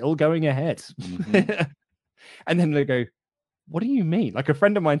 wrestling is still going ahead. And then they go, what do you mean? Like a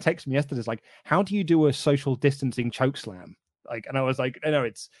friend of mine texted me yesterday, like, how do you do a social distancing choke slam? Like, and I was like, no,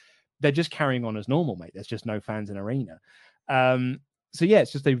 they're just carrying on as normal, mate. There's just no fans in arena. So yeah,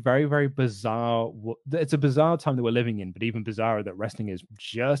 it's just a very, very bizarre. It's a bizarre time that we're living in, but even bizarrer that wrestling is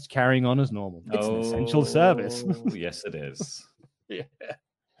just carrying on as normal. It's an essential service. Yes, it is. Yeah.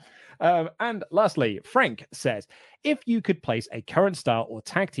 And lastly, Frank says, if you could place a current star or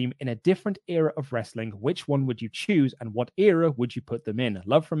tag team in a different era of wrestling, which one would you choose and what era would you put them in?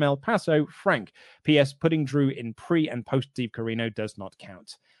 Love from El Paso, Frank. P.S. Putting Drew in pre and post Steve Corino does not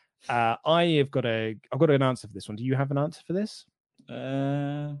count. I've got an answer for this one. Do you have an answer for this?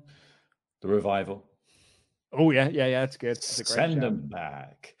 The Revival. Oh, yeah, that's good. That's a great send them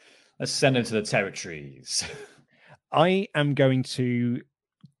back. Let's send them to the territories. I am going to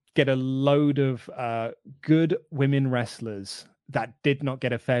get a load of good women wrestlers that did not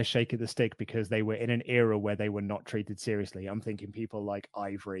get a fair shake of the stick because they were in an era where they were not treated seriously. I'm thinking people like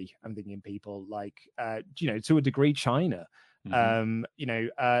Ivory. I'm thinking people like, to a degree, Chyna.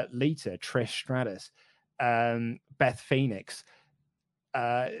 Lita, Trish Stratus, Beth Phoenix.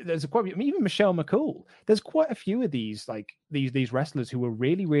 There's even Michelle McCool. There's quite a few of these wrestlers who were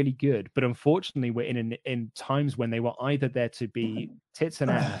really, really good, but unfortunately were in times when they were either there to be tits and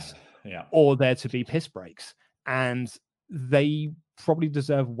ass, or there to be piss breaks, and they probably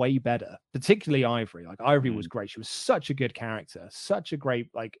deserve way better. Particularly Ivory. Like Ivory was great. She was such a good character, such a great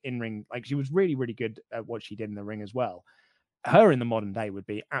in-ring. Like she was really, really good at what she did in the ring as well. Her in the modern day would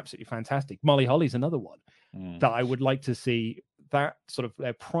be absolutely fantastic. Molly Holly's another one that I would like to see that sort of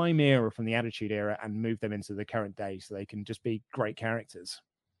their prime era from the Attitude Era and move them into the current day so they can just be great characters.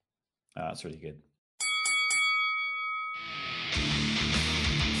 That's really good.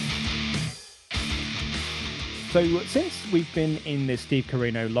 So since we've been in this Steve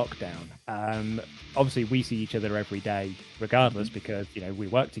Corino lockdown, obviously we see each other every day regardless because, we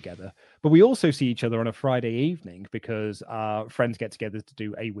work together. But we also see each other on a Friday evening because our friends get together to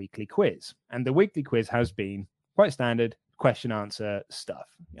do a weekly quiz. And the weekly quiz has been quite standard question answer stuff.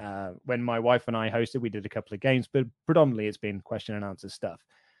 When my wife and I hosted, we did a couple of games, but predominantly it's been question and answer stuff.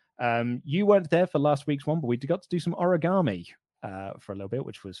 You weren't there for last week's one, but we got to do some origami for a little bit,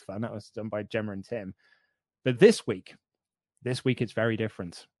 which was fun. That was done by Gemma and Tim. But this week it's very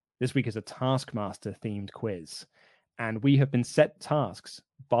different. This week is a Taskmaster themed quiz. And we have been set tasks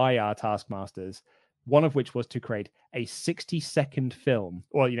by our Taskmasters, one of which was to create a 60-second film,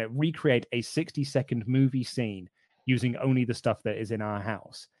 or, recreate a 60-second movie scene using only the stuff that is in our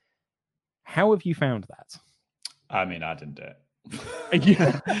house. How have you found that? I mean, I didn't do it.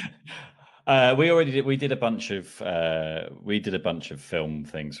 We did a bunch of film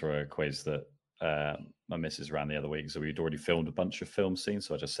things for a quiz that my missus ran the other week, so we'd already filmed a bunch of film scenes,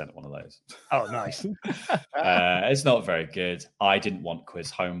 so I just sent one of those. Oh, nice. It's not very good. I didn't want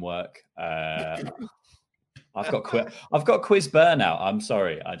quiz homework. I've got quiz burnout. I'm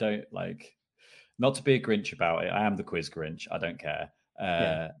sorry. I don't like, not to be a Grinch about it. I am the quiz Grinch. I don't care.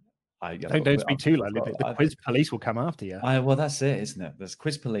 Don't speak too loudly. The quiz police will come after you. Well, that's it, isn't it? There's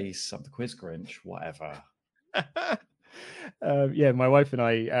quiz police. I'm the quiz Grinch. Whatever. My wife and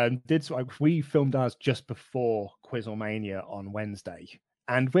I we filmed ours just before Quizlemania on Wednesday,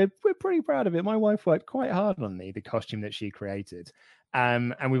 and we're pretty proud of it. My wife worked quite hard on the costume that she created,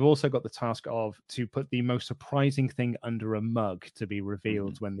 and we've also got the task to put the most surprising thing under a mug to be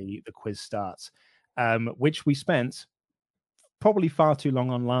revealed when the quiz starts, which we spent probably far too long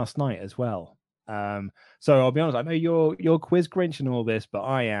on last night as well. So I'll be honest, I know you're quiz Grinch and all this, but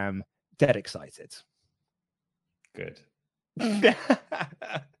I am dead excited. Good.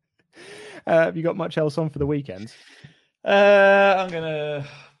 Have you got much else on for the weekend? I'm gonna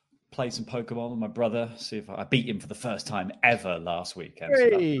play some Pokemon with my brother. See if I beat him for the first time ever last weekend. So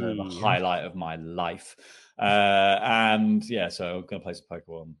that's the highlight of my life. So I'm gonna play some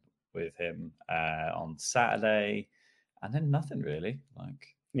Pokemon with him on Saturday, and then nothing really.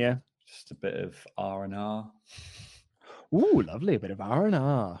 Just a bit of R&R. Ooh, lovely, a bit of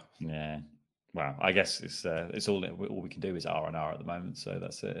R&R. Yeah. Well, I guess it's all we can do is R&R at the moment, so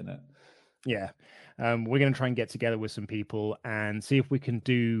that's it, isn't it? Yeah, we're going to try and get together with some people and see if we can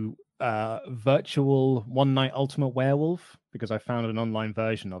do virtual one night Ultimate Werewolf, because I found an online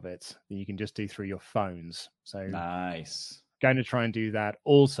version of it that you can just do through your phones. So nice. Going to try and do that.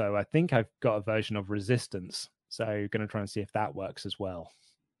 Also, I think I've got a version of Resistance, so going to try and see if that works as well.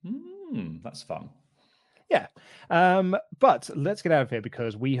 That's fun. Yeah. But let's get out of here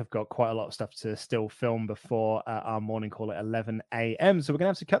because we have got quite a lot of stuff to still film before our morning call at 11 a.m. So we're going to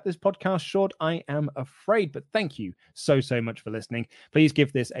have to cut this podcast short, I am afraid. But thank you so much for listening. Please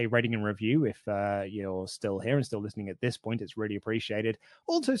give this a rating and review if you're still here and still listening at this point. It's really appreciated.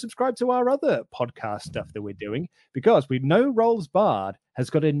 Also, subscribe to our other podcast stuff that we're doing, because we know Rolls Barred has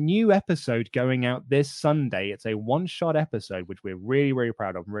got a new episode going out this Sunday. It's a one-shot episode, which we're really, really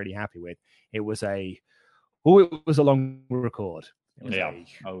proud of and really happy with. It was a long record. It was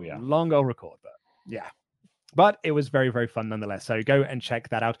a long old record, but yeah. But it was very, very fun nonetheless. So go and check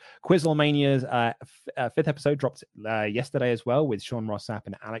that out. Quizlemania's fifth episode dropped yesterday as well with Sean Ross Sapp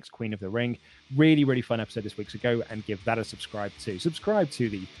and Alex, Queen of the Ring. Really, really fun episode this week. So go and give that a subscribe too. Subscribe to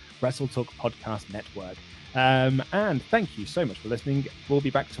the Wrestle Talk Podcast Network. And thank you so much for listening. We'll be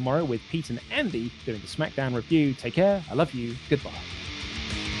back tomorrow with Pete and Andy doing the SmackDown review. Take care. I love you. Goodbye.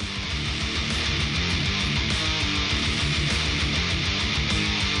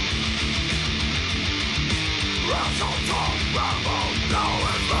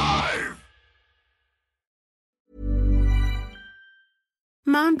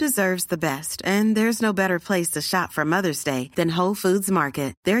 Mom deserves the best, and there's no better place to shop for Mother's Day than Whole Foods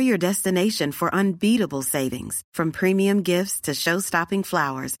Market. They're your destination for unbeatable savings, from premium gifts to show-stopping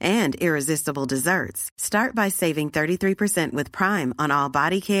flowers and irresistible desserts. Start by saving 33% with Prime on all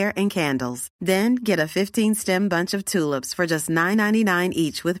body care and candles. Then get a 15-stem bunch of tulips for just $9.99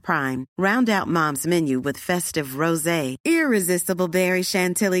 each with Prime. Round out Mom's menu with festive rosé, irresistible berry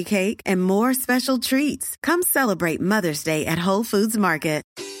chantilly cake, and more special treats. Come celebrate Mother's Day at Whole Foods Market.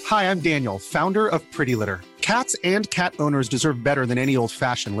 Hi, I'm Daniel, founder of Pretty Litter. Cats and cat owners deserve better than any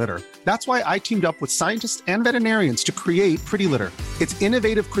old-fashioned litter. That's why I teamed up with scientists and veterinarians to create Pretty Litter. Its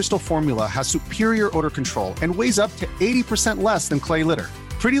innovative crystal formula has superior odor control and weighs up to 80% less than clay litter.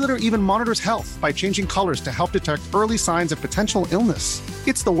 Pretty Litter even monitors health by changing colors to help detect early signs of potential illness.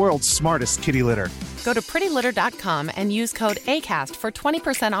 It's the world's smartest kitty litter. Go to prettylitter.com and use code ACAST for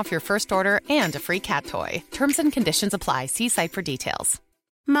 20% off your first order and a free cat toy. Terms and conditions apply. See site for details.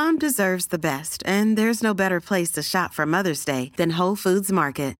 Mom deserves the best, and there's no better place to shop for Mother's Day than Whole Foods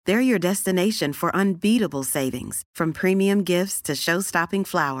Market. They're your destination for unbeatable savings, from premium gifts to show-stopping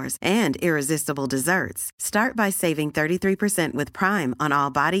flowers and irresistible desserts. Start by saving 33% with Prime on all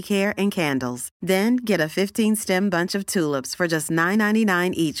body care and candles. Then get a 15-stem bunch of tulips for just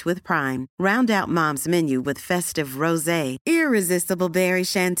 $9.99 each with Prime. Round out Mom's menu with festive rosé, irresistible berry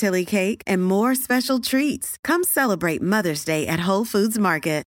chantilly cake, and more special treats. Come celebrate Mother's Day at Whole Foods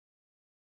Market.